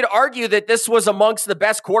 Caden, you could argue that this was amongst the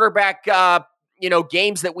best quarterback,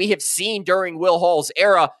 games that we have seen during Will Hall's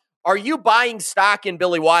era. Are you buying stock in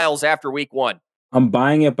Billy Wiles after week 1? I'm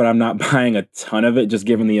buying it, but I'm not buying a ton of it, just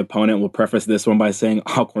given the opponent. We'll preface this one by saying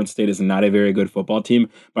Alcorn State is not a very good football team.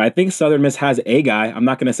 But I think Southern Miss has a guy. I'm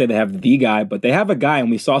not going to say they have the guy, but they have a guy,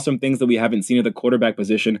 and we saw some things that we haven't seen at the quarterback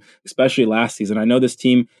position, especially last season. I know this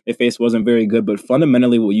team they faced wasn't very good, but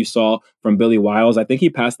fundamentally what you saw from Billy Wiles, I think he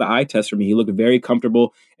passed the eye test for me. He looked very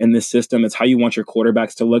comfortable in this system. It's how you want your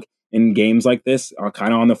quarterbacks to look in games like this.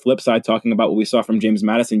 Kind of on the flip side, talking about what we saw from James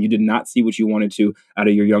Madison, you did not see what you wanted to out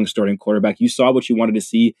of your young starting quarterback. You saw what you wanted to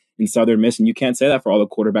see in Southern Miss, and you can't say that for all the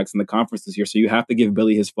quarterbacks in the conference this year. So you have to give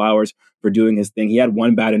Billy his flowers for doing his thing. He had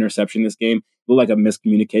one bad interception this game, looked like a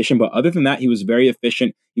miscommunication, but other than that, he was very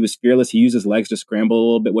efficient. He was fearless. He used his legs to scramble a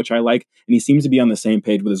little bit, which I like, and he seems to be on the same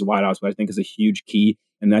page with his wideouts, which I think is a huge key.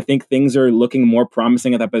 And I think things are looking more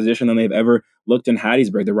promising at that position than they've ever looked in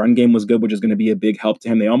Hattiesburg. The run game was good, which is going to be a big help to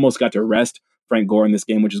him. They almost got to rest Frank Gore in this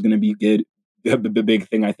game, which is going to be good. The big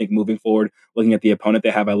thing, I think, moving forward, looking at the opponent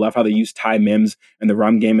they have. I love how they use Ty Mims in the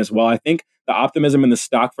run game as well. I think the optimism in the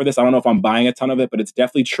stock for this, I don't know if I'm buying a ton of it, but it's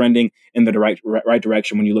definitely trending in the right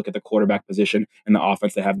direction when you look at the quarterback position and the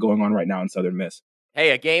offense they have going on right now in Southern Miss.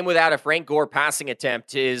 Hey, a game without a Frank Gore passing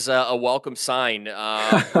attempt is a welcome sign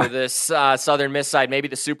for this Southern Miss side. Maybe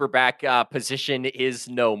the superback position is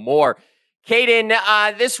no more.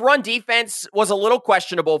 Caden, this run defense was a little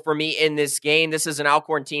questionable for me in this game. This is an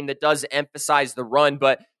Alcorn team that does emphasize the run,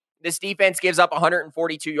 but this defense gives up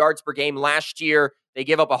 142 yards per game last year. They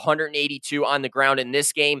give up 182 on the ground in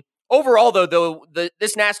this game. Overall, though,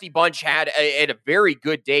 this nasty bunch had a very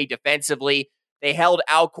good day defensively. They held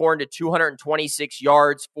Alcorn to 226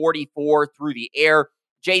 yards, 44 through the air.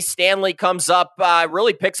 Jay Stanley comes up,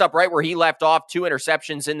 really picks up right where he left off. 2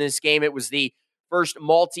 interceptions in this game. It was the first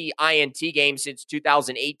multi-INT game since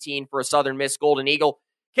 2018 for a Southern Miss Golden Eagle.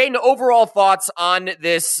 Caden, overall thoughts on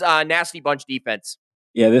this nasty bunch defense?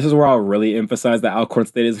 Yeah, this is where I'll really emphasize that Alcorn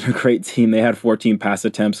State is a great team. They had 14 pass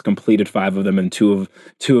attempts, completed 5 of them, and two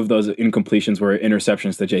of those incompletions were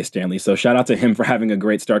interceptions to Jay Stanley. So shout out to him for having a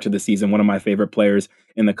great start to the season. One of my favorite players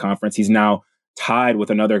in the conference. He's now tied with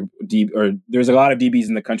another there's a lot of DBs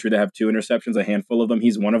in the country that have 2 interceptions, a handful of them.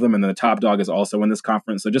 He's one of them, and the top dog is also in this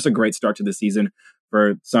conference. So just a great start to the season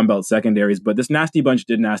for Sunbelt secondaries. But this nasty bunch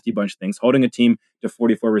did nasty bunch things, holding a team to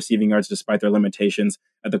 44 receiving yards despite their limitations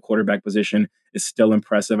at the quarterback position is still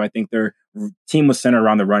impressive. I think their team was centered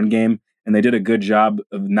around the run game, and they did a good job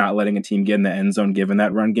of not letting a team get in the end zone given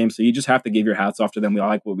that run game. So you just have to give your hats off to them. We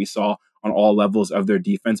like what we saw on all levels of their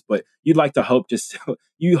defense, but you'd like to hope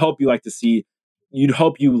you'd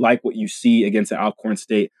hope you like what you see against the Alcorn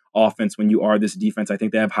State offense when you are this defense. I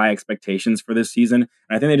think they have high expectations for this season,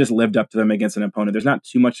 and I think they just lived up to them against an opponent. There's not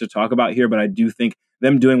too much to talk about here, but I do think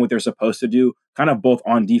them doing what they're supposed to do, kind of both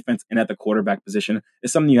on defense and at the quarterback position,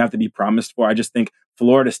 is something you have to be promised for. I just think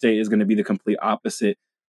Florida State is going to be the complete opposite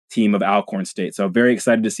team of Alcorn State. So very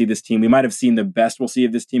excited to see this team. We might have seen the best we'll see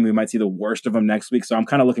of this team. We might see the worst of them next week. So I'm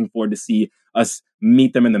kind of looking forward to see us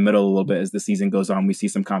meet them in the middle a little bit as the season goes on. We see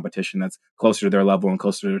some competition that's closer to their level and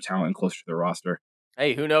closer to their talent and closer to their roster.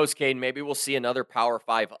 Hey, who knows, Caden? Maybe we'll see another Power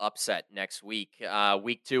 5 upset next week.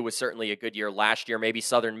 Week 2 was certainly a good year last year. Maybe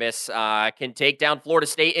Southern Miss can take down Florida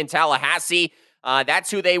State in Tallahassee. That's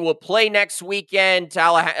who they will play next weekend.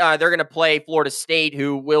 They're going to play Florida State,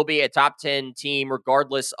 who will be a top 10 team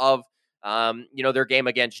regardless of their game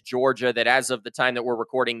against Georgia, that as of the time that we're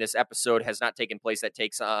recording this episode has not taken place. That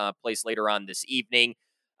takes place later on this evening.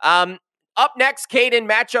 Up next, Caden,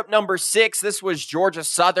 matchup number 6. This was Georgia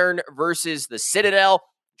Southern versus the Citadel.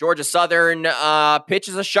 Georgia Southern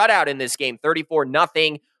pitches a shutout in this game,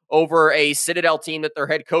 34-0 over a Citadel team that their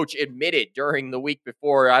head coach admitted during the week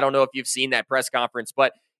before. I don't know if you've seen that press conference,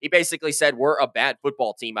 but he basically said, we're a bad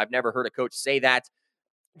football team. I've never heard a coach say that.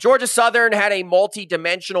 Georgia Southern had a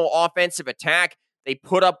multi-dimensional offensive attack. They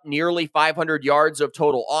put up nearly 500 yards of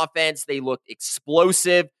total offense. They looked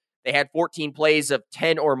explosive. They had 14 plays of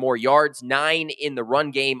 10 or more yards, 9 in the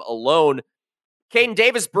run game alone. Caden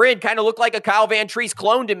Davis-Brin kind of looked like a Kyle Van Treese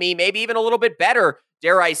clone to me, maybe even a little bit better,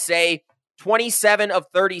 dare I say. 27 of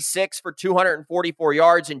 36 for 244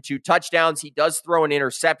 yards and 2 touchdowns. He does throw an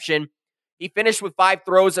interception. He finished with 5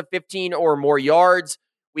 throws of 15 or more yards.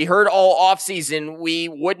 We heard all offseason we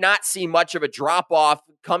would not see much of a drop-off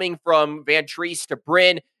coming from Van Treese to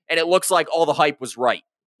Brin, and it looks like all the hype was right.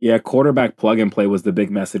 Yeah, quarterback plug and play was the big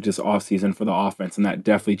message this offseason for the offense, and that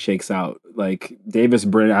definitely shakes out. Like,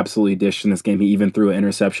 Davis-Brin absolutely dished in this game. He even threw an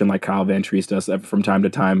interception like Kyle Van Treese does from time to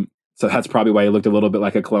time. So that's probably why he looked a little bit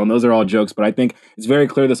like a clone. Those are all jokes, but I think it's very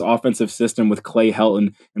clear this offensive system with Clay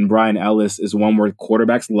Helton and Brian Ellis is one where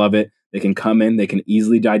quarterbacks love it. They can come in, they can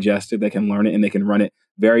easily digest it, they can learn it, and they can run it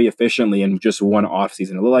very efficiently in just one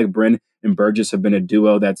offseason. It looked like Brin and Burgess have been a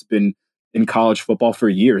duo that's been in college football for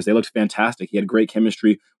years. They looked fantastic. He had great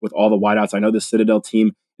chemistry with all the wideouts. I know the Citadel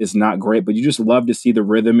team is not great, but you just love to see the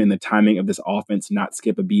rhythm and the timing of this offense not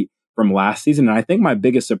skip a beat from last season. And I think my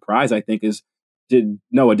biggest surprise, is did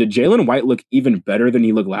Jalen White look even better than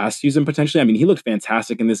he looked last season potentially? I mean, he looked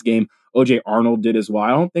fantastic in this game. OJ Arnold did as well. I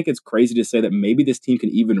don't think it's crazy to say that maybe this team can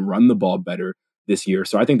even run the ball better this year.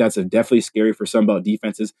 So I think that's definitely scary for Sunbelt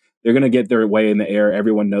defenses. They're going to get their way in the air.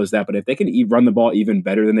 Everyone knows that. But if they can run the ball even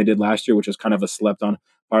better than they did last year, which was kind of a slept on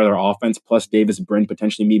part of their offense, plus Davis-Brin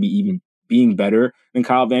potentially maybe even being better than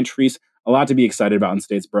Kyle Van Treese, a lot to be excited about in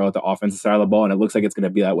Statesboro at the offensive side of the ball. And it looks like it's going to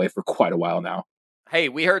be that way for quite a while now. Hey,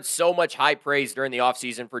 we heard so much high praise during the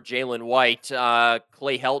offseason for Jalen White.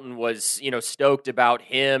 Clay Helton was, stoked about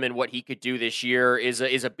him and what he could do this year. Is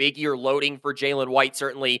a big year loading for Jalen White.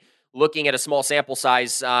 Certainly, looking at a small sample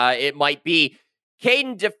size, it might be.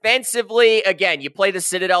 Caden, defensively, again, you play the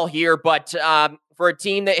Citadel here, but for a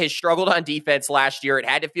team that has struggled on defense last year, it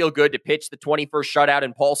had to feel good to pitch the 21st shutout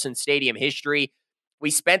in Paulson Stadium history. We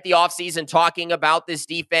spent the offseason talking about this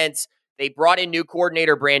defense. They brought in new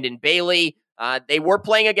coordinator Brandon Bailey. They were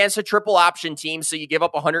playing against a triple option team, so you give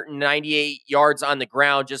up 198 yards on the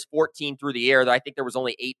ground, just 14 through the air. I think there was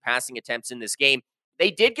only 8 passing attempts in this game.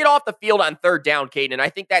 They did get off the field on third down, Caden, and I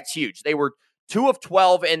think that's huge. They were 2 of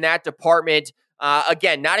 12 in that department.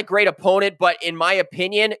 Again, not a great opponent, but in my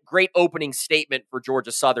opinion, great opening statement for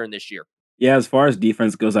Georgia Southern this year. Yeah, as far as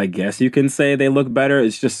defense goes, I guess you can say they look better.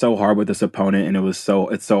 It's just so hard with this opponent, and it's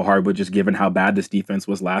so hard with just given how bad this defense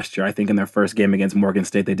was last year. I think in their first game against Morgan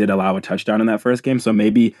State, they did allow a touchdown in that first game. So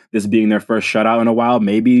maybe this being their first shutout in a while,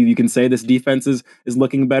 maybe you can say this defense is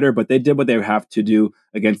looking better. But they did what they have to do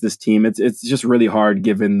against this team. It's just really hard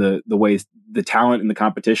given the way the talent and the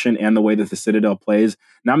competition and the way that the Citadel plays,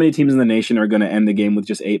 not many teams in the nation are going to end the game with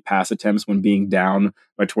just 8 pass attempts when being down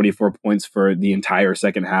by 24 points for the entire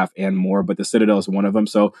second half and more. But the Citadel is one of them.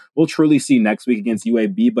 So we'll truly see next week against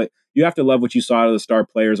UAB. But you have to love what you saw out of the star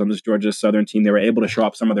players on this Georgia Southern team. They were able to show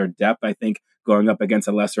up some of their depth, I think, going up against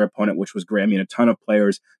a lesser opponent, which was great. I mean, a ton of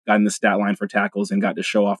players got in the stat line for tackles and got to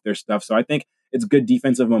show off their stuff. So I think it's good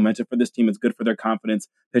defensive momentum for this team. It's good for their confidence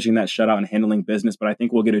pitching that shutout and handling business. But I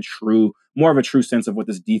think we'll get more of a true sense of what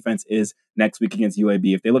this defense is next week against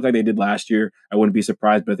UAB. If they look like they did last year, I wouldn't be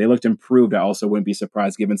surprised. But if they looked improved, I also wouldn't be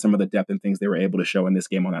surprised given some of the depth and things they were able to show in this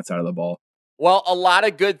game on that side of the ball. Well, a lot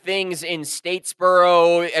of good things in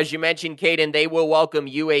Statesboro. As you mentioned, Caden, they will welcome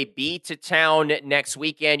UAB to town next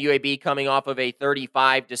weekend. UAB coming off of a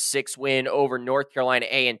 35-6 win over North Carolina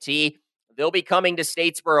A&T. They'll be coming to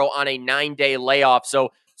Statesboro on a 9-day layoff, so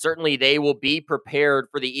certainly they will be prepared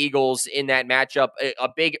for the Eagles in that matchup, a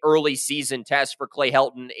big early season test for Clay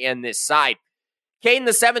Helton and this side. Caden,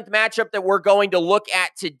 the 7th matchup that we're going to look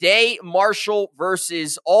at today, Marshall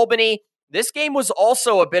versus Albany. This game was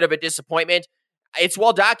also a bit of a disappointment. It's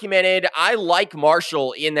well documented. I like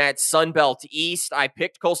Marshall in that Sun Belt East. I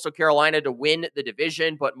picked Coastal Carolina to win the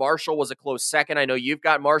division, but Marshall was a close second. I know you've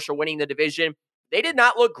got Marshall winning the division. They did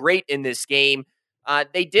not look great in this game.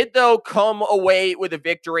 They did, though, come away with a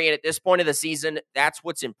victory, and at this point of the season, that's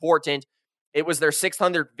what's important. It was their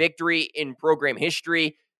 600th victory in program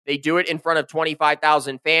history. They do it in front of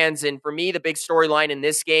 25,000 fans, and for me, the big storyline in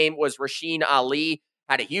this game was Rasheen Ali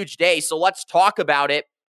had a huge day, so let's talk about it.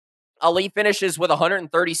 Ali finishes with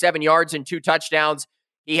 137 yards and 2 touchdowns.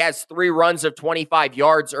 He has 3 runs of 25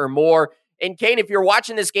 yards or more. And Kane, if you're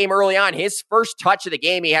watching this game early on, his first touch of the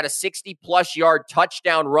game, he had a 60-plus yard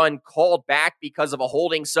touchdown run called back because of a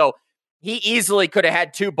holding. So he easily could have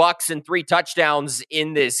had 2 bucks and 3 touchdowns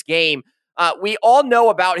in this game. We all know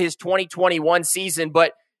about his 2021 season,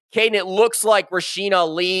 but Kane, it looks like Rasheen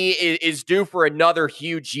Ali is due for another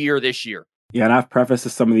huge year this year. Yeah, and I've prefaced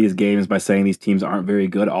some of these games by saying these teams aren't very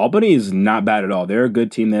good. Albany is not bad at all. They're a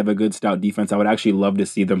good team. They have a good stout defense. I would actually love to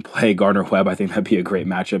see them play Gardner-Webb. I think that'd be a great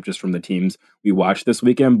matchup just from the teams we watched this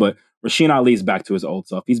weekend. But Rasheen Ali's back to his old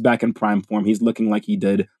self. He's back in prime form. He's looking like he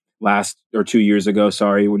did 2 years ago,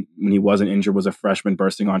 when he wasn't injured, was a freshman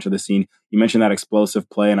bursting onto the scene. You mentioned that explosive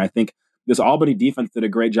play, and I think this Albany defense did a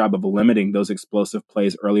great job of limiting those explosive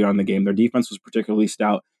plays earlier on in the game. Their defense was particularly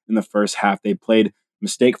stout in the first half. They played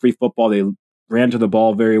mistake-free football. They ran to the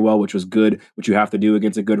ball very well, which was good, which you have to do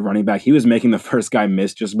against a good running back. He was making the first guy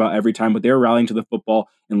miss just about every time, but they were rallying to the football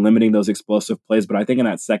and limiting those explosive plays. But I think in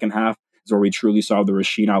that second half is where we truly saw the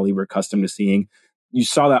Rasheen Ali we're accustomed to seeing. You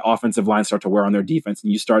saw that offensive line start to wear on their defense,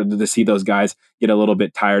 and you started to see those guys get a little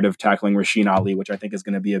bit tired of tackling Rasheen Ali, which I think is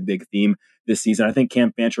going to be a big theme this season. I think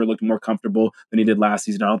Cam Fancher looked more comfortable than he did last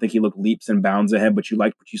season. I don't think he looked leaps and bounds ahead, but you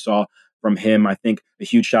liked what you saw from him. I think a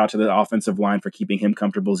huge shout out to the offensive line for keeping him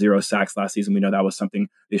comfortable. 0 sacks last season. We know that was something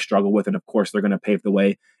they struggled with, and of course they're going to pave the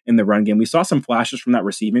way in the run game. We saw some flashes from that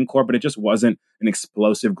receiving core, but it just wasn't an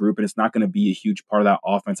explosive group, and it's not going to be a huge part of that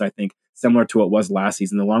offense, I think, similar to what it was last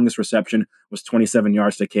season. The longest reception was 27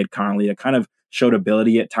 yards to Cade Connolly. It kind of showed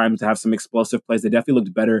ability at times to have some explosive plays. They definitely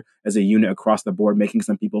looked better as a unit across the board, making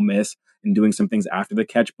some people miss and doing some things after the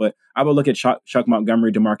catch. But I would look at Chuck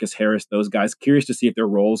Montgomery, DeMarcus Harris, those guys, curious to see if their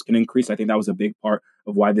roles can increase. I think that was a big part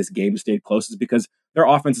of why this game stayed close, is because their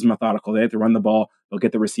offense is methodical. They have to run the ball. They'll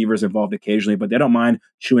get the receivers involved occasionally, but they don't mind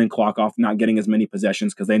chewing clock off, not getting as many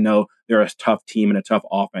possessions because they know they're a tough team and a tough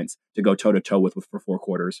offense to go toe-to-toe with for 4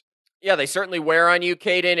 quarters. Yeah, they certainly wear on you,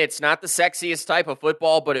 Caden. It's not the sexiest type of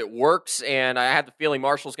football, but it works, and I have the feeling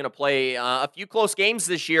Marshall's going to play a few close games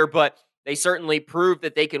this year, but they certainly proved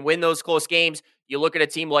that they can win those close games. You look at a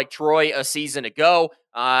team like Troy a season ago,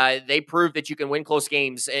 they proved that you can win close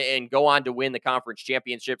games and go on to win the conference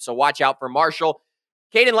championship, so watch out for Marshall.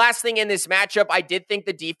 Caden, last thing in this matchup, I did think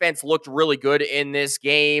the defense looked really good in this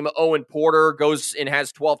game. Owen Porter goes and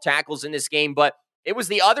has 12 tackles in this game, but it was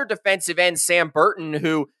the other defensive end, Sam Burton,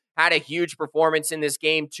 who had a huge performance in this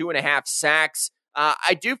game, 2.5 sacks.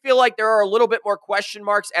 I do feel like there are a little bit more question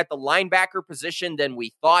marks at the linebacker position than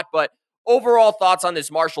we thought, but overall thoughts on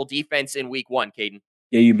this Marshall defense in week 1, Caden?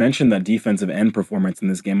 Yeah, you mentioned that defensive end performance in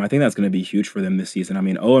this game. I think that's going to be huge for them this season. I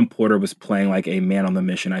mean, Owen Porter was playing like a man on the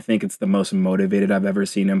mission. I think it's the most motivated I've ever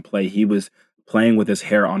seen him play. He was playing with his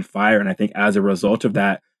hair on fire, and I think as a result of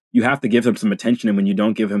that, you have to give him some attention, and when you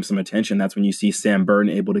don't give him some attention, that's when you see Sam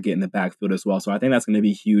Burton able to get in the backfield as well. So I think that's going to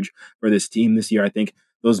be huge for this team this year. I think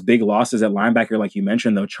those big losses at linebacker, like you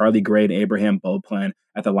mentioned, though, Charlie Gray and Abraham Beauplan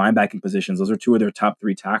at the linebacking positions, those are 2 of their top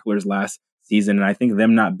 3 tacklers last season, and I think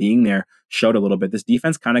them not being there showed a little bit. This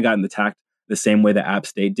defense kind of got the same way that App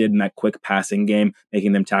State did in that quick passing game,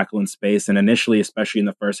 making them tackle in space. And initially, especially in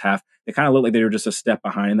the first half, they kind of looked like they were just a step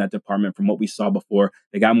behind in that department from what we saw before.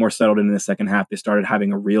 They got more settled in the second half. They started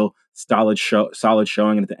having a real solid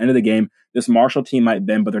showing. And at the end of the game, this Marshall team might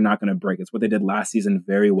bend, but they're not going to break. It's what they did last season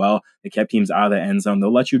very well. They kept teams out of the end zone.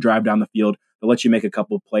 They'll let you drive down the field. They'll let you make a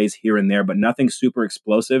couple of plays here and there, but nothing super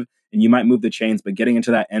explosive. And you might move the chains, but getting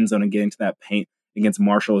into that end zone and getting to that paint against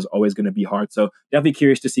Marshall is always going to be hard. So definitely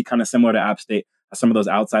curious to see, kind of similar to App State, how some of those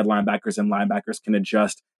outside linebackers and linebackers can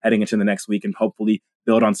adjust heading into the next week and hopefully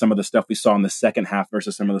build on some of the stuff we saw in the second half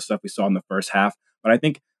versus some of the stuff we saw in the first half. But I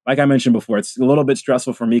think, like I mentioned before, it's a little bit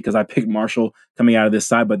stressful for me because I picked Marshall coming out of this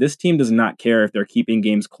side, but this team does not care if they're keeping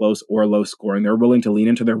games close or low scoring. They're willing to lean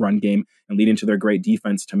into their run game and lean into their great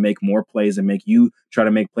defense to make more plays and make you try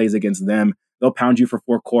to make plays against them. They'll pound you for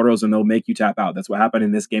 4 quarters and they'll make you tap out. That's what happened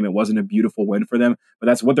in this game. It wasn't a beautiful win for them, but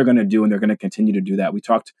that's what they're going to do, and they're going to continue to do that. We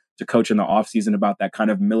talked to Coach in the offseason about that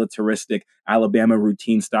kind of militaristic Alabama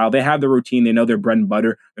routine style. They have the routine. They know their bread and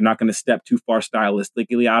butter. They're not going to step too far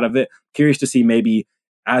stylistically out of it. Curious to see maybe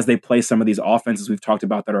as they play some of these offenses we've talked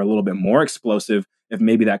about that are a little bit more explosive, if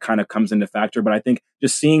maybe that kind of comes into factor. But I think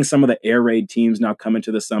just seeing some of the air raid teams now come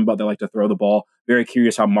into the Sun Belt, they like to throw the ball. Very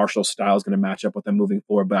curious how Marshall's style is going to match up with them moving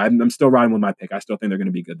forward. But I'm still riding with my pick. I still think they're going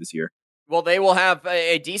to be good this year. Well, they will have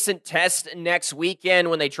a decent test next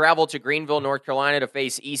weekend when they travel to Greenville, North Carolina to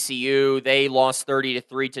face ECU. They lost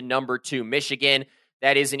 30-3 to number 2 Michigan.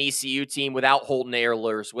 That is an ECU team without Holton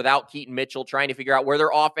Ahlers, without Keaton Mitchell, trying to figure out where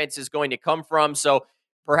their offense is going to come from. So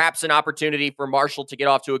perhaps an opportunity for Marshall to get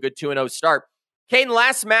off to a good 2-0 start. Caden,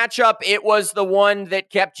 last matchup, it was the one that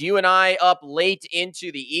kept you and I up late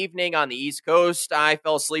into the evening on the East Coast. I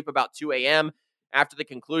fell asleep about 2 a.m. After the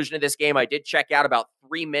conclusion of this game. I did check out about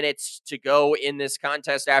 3 minutes to go in this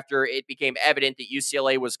contest after it became evident that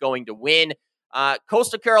UCLA was going to win.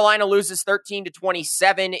 Coastal Carolina loses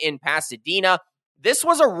 13-27 in Pasadena. This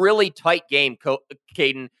was a really tight game,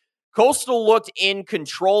 Caden. Coastal looked in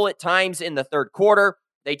control at times in the third quarter.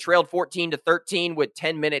 They trailed 14-13 with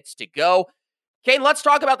 10 minutes to go. Caden, let's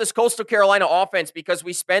talk about this Coastal Carolina offense because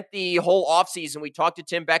we spent the whole offseason. We talked to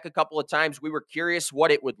Tim Beck a couple of times. We were curious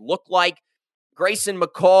what it would look like. Grayson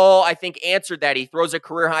McCall, I think, answered that. He throws a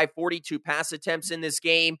career-high 42 pass attempts in this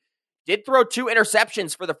game. Did throw 2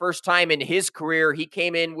 interceptions for the first time in his career. He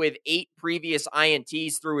came in with 8 previous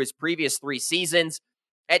INTs through his previous 3 seasons.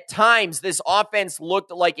 At times, this offense looked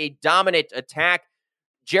like a dominant attack.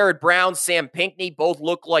 Jared Brown, Sam Pinckney both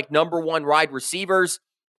looked like number 1 wide receivers.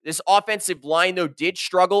 This offensive line, though, did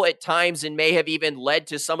struggle at times and may have even led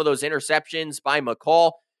to some of those interceptions by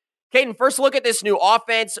McCall. Caden, first look at this new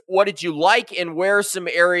offense. What did you like, and where are some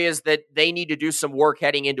areas that they need to do some work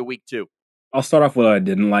heading into week 2? I'll start off with what I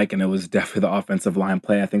didn't like, and it was definitely the offensive line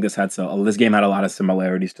play. I think this game had a lot of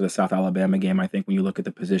similarities to the South Alabama game. I think when you look at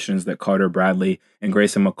the positions that Carter Bradley and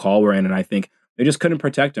Grayson McCall were in, and I think they just couldn't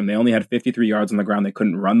protect him. They only had 53 yards on the ground. They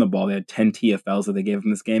couldn't run the ball. They had 10 TFLs that they gave him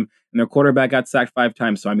this game, and their quarterback got sacked 5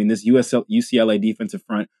 times. So, I mean, this UCLA defensive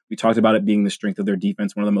front, we talked about it being the strength of their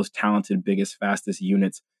defense, one of the most talented, biggest, fastest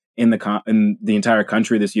units in the entire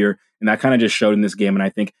country this year. And that kind of just showed in this game. And I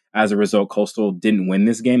think as a result, Coastal didn't win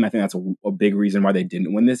this game. I think that's a big reason why they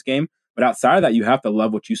didn't win this game. But outside of that, you have to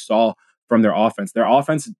love what you saw from their offense. Their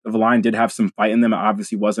offensive line did have some fight in them. It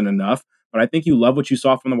obviously wasn't enough. But I think you love what you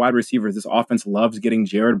saw from the wide receivers. This offense loves getting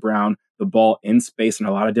Jared Brown the ball in space in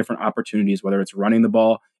a lot of different opportunities, whether it's running the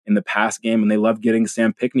ball in the pass game, and they love getting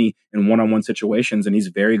Sam Pinckney in one-on-one situations, and he's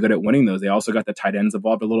very good at winning those. They also got the tight ends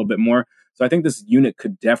involved a little bit more. So I think this unit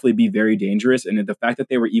could definitely be very dangerous, and the fact that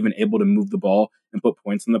they were even able to move the ball and put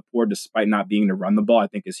points on the board despite not being to run the ball, I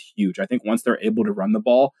think is huge. I think once they're able to run the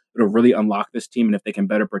ball, it'll really unlock this team, and if they can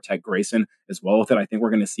better protect Grayson as well with it, I think we're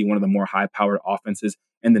going to see one of the more high-powered offenses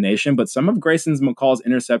in the nation. But some of Grayson's McCall's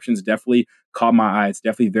interceptions definitely caught my eye. It's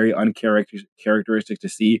definitely very uncharacteristic to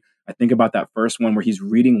see. I think about that first one where he's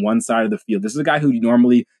reading one side of the field. This is a guy who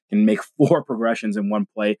normally can make 4 progressions in one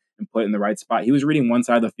play and put it in the right spot. He was reading one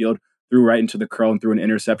side of the field, threw right into the curl and threw an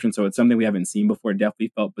interception. So it's something we haven't seen before. It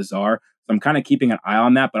definitely felt bizarre. So I'm kind of keeping an eye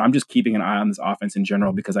on that, but I'm just keeping an eye on this offense in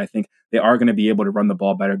general because I think they are going to be able to run the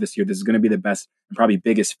ball better this year. This is going to be the best and probably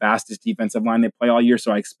biggest, fastest defensive line they play all year.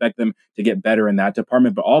 So I expect them to get better in that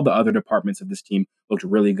department. But all the other departments of this team looked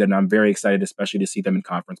really good. And I'm very excited, especially to see them in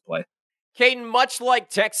conference play. Caden, much like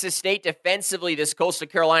Texas State defensively, this Coastal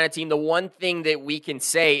Carolina team, the one thing that we can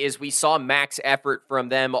say is we saw max effort from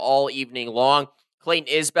them all evening long. Clayton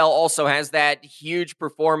Isbell also has that huge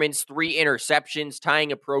performance, 3 interceptions,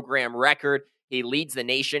 tying a program record. He leads the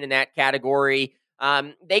nation in that category.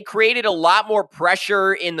 They created a lot more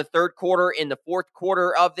pressure in the third quarter, in the fourth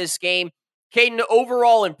quarter of this game. Caden,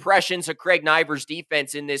 overall impressions of Craig Niver's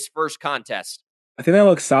defense in this first contest? I think they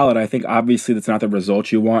look solid. I think obviously that's not the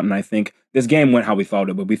result you want, and I think this game went how we thought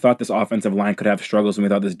it would. We thought this offensive line could have struggles, and we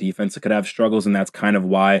thought this defense could have struggles, and that's kind of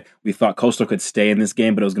why we thought Coastal could stay in this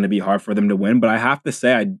game, but it was going to be hard for them to win. But I have to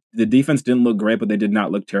say, the defense didn't look great, but they did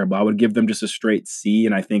not look terrible. I would give them just a straight C,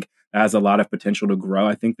 and I think that has a lot of potential to grow.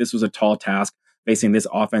 I think this was a tall task facing this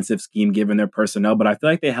offensive scheme given their personnel, but I feel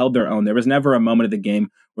like they held their own. There was never a moment of the game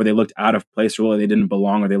where they looked out of place or they didn't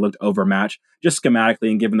belong or they looked overmatched. Just schematically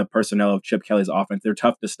and given the personnel of Chip Kelly's offense, they're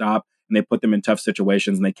tough to stop and they put them in tough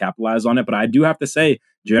situations and they capitalize on it. But I do have to say,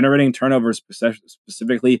 generating turnovers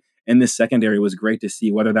specifically in this secondary was great to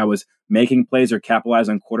see, whether that was making plays or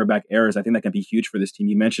capitalizing on quarterback errors. I think that can be huge for this team.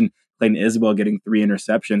 You mentioned Clayton Isabel getting 3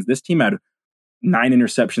 interceptions. This team had 9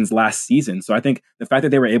 interceptions last season. So I think the fact that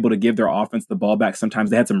they were able to give their offense the ball back, sometimes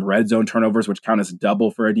they had some red zone turnovers, which count as double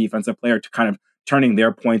for a defensive player, to kind of turning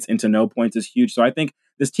their points into no points is huge. So I think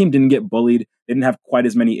this team didn't get bullied. They didn't have quite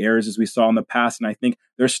as many errors as we saw in the past. And I think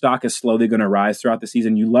their stock is slowly going to rise throughout the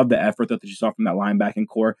season. You love the effort that you saw from that linebacking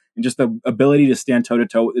core and just the ability to stand toe to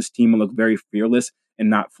toe with this team and look very fearless and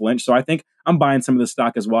not flinch. So I think I'm buying some of the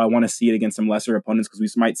stock as well. I want to see it against some lesser opponents because we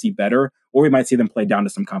might see better or we might see them play down to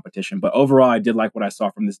some competition. But overall, I did like what I saw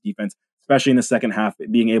from this defense, especially in the second half,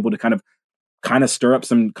 being able to kind of stir up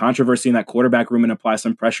some controversy in that quarterback room and apply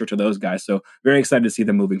some pressure to those guys. So very excited to see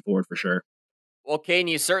them moving forward for sure. Well, Caden,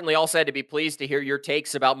 you certainly also had to be pleased to hear your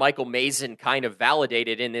takes about Michael Mason kind of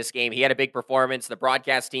validated in this game. He had a big performance. The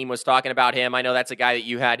broadcast team was talking about him. I know that's a guy that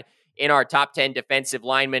you had in our top 10 defensive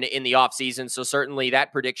linemen in the offseason, so certainly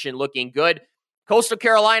that prediction looking good. Coastal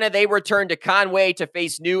Carolina, they return to Conway to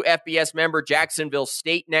face new FBS member Jacksonville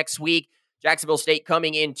State next week. Jacksonville State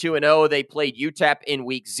coming in 2-0. They played UTEP in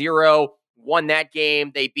week 0, won that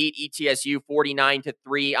game. They beat ETSU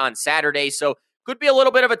 49-3 on Saturday, so could be a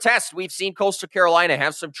little bit of a test. We've seen Coastal Carolina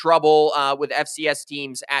have some trouble with FCS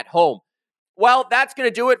teams at home. Well, that's going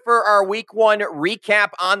to do it for our week 1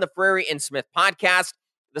 recap on the Frary and Smith podcast.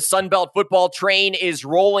 The Sunbelt football train is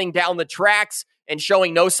rolling down the tracks and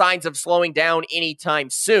showing no signs of slowing down anytime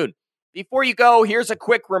soon. Before you go, here's a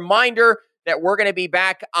quick reminder that we're going to be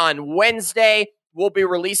back on Wednesday. We'll be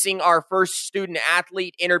releasing our first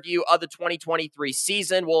student-athlete interview of the 2023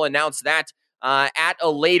 season. We'll announce that at a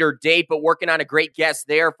later date, but working on a great guest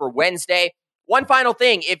there for Wednesday. One final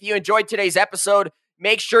thing, if you enjoyed today's episode,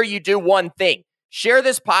 make sure you do one thing. Share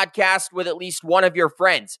this podcast with at least one of your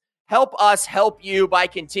friends. Help us help you by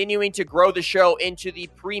continuing to grow the show into the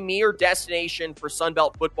premier destination for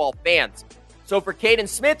Sunbelt football fans. So for Caden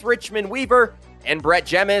Smith, Richmond Weaver, and Brett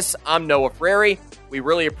Jemis, I'm Noah Frary. We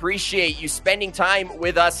really appreciate you spending time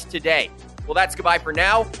with us today. Well, that's goodbye for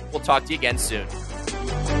now. We'll talk to you again soon.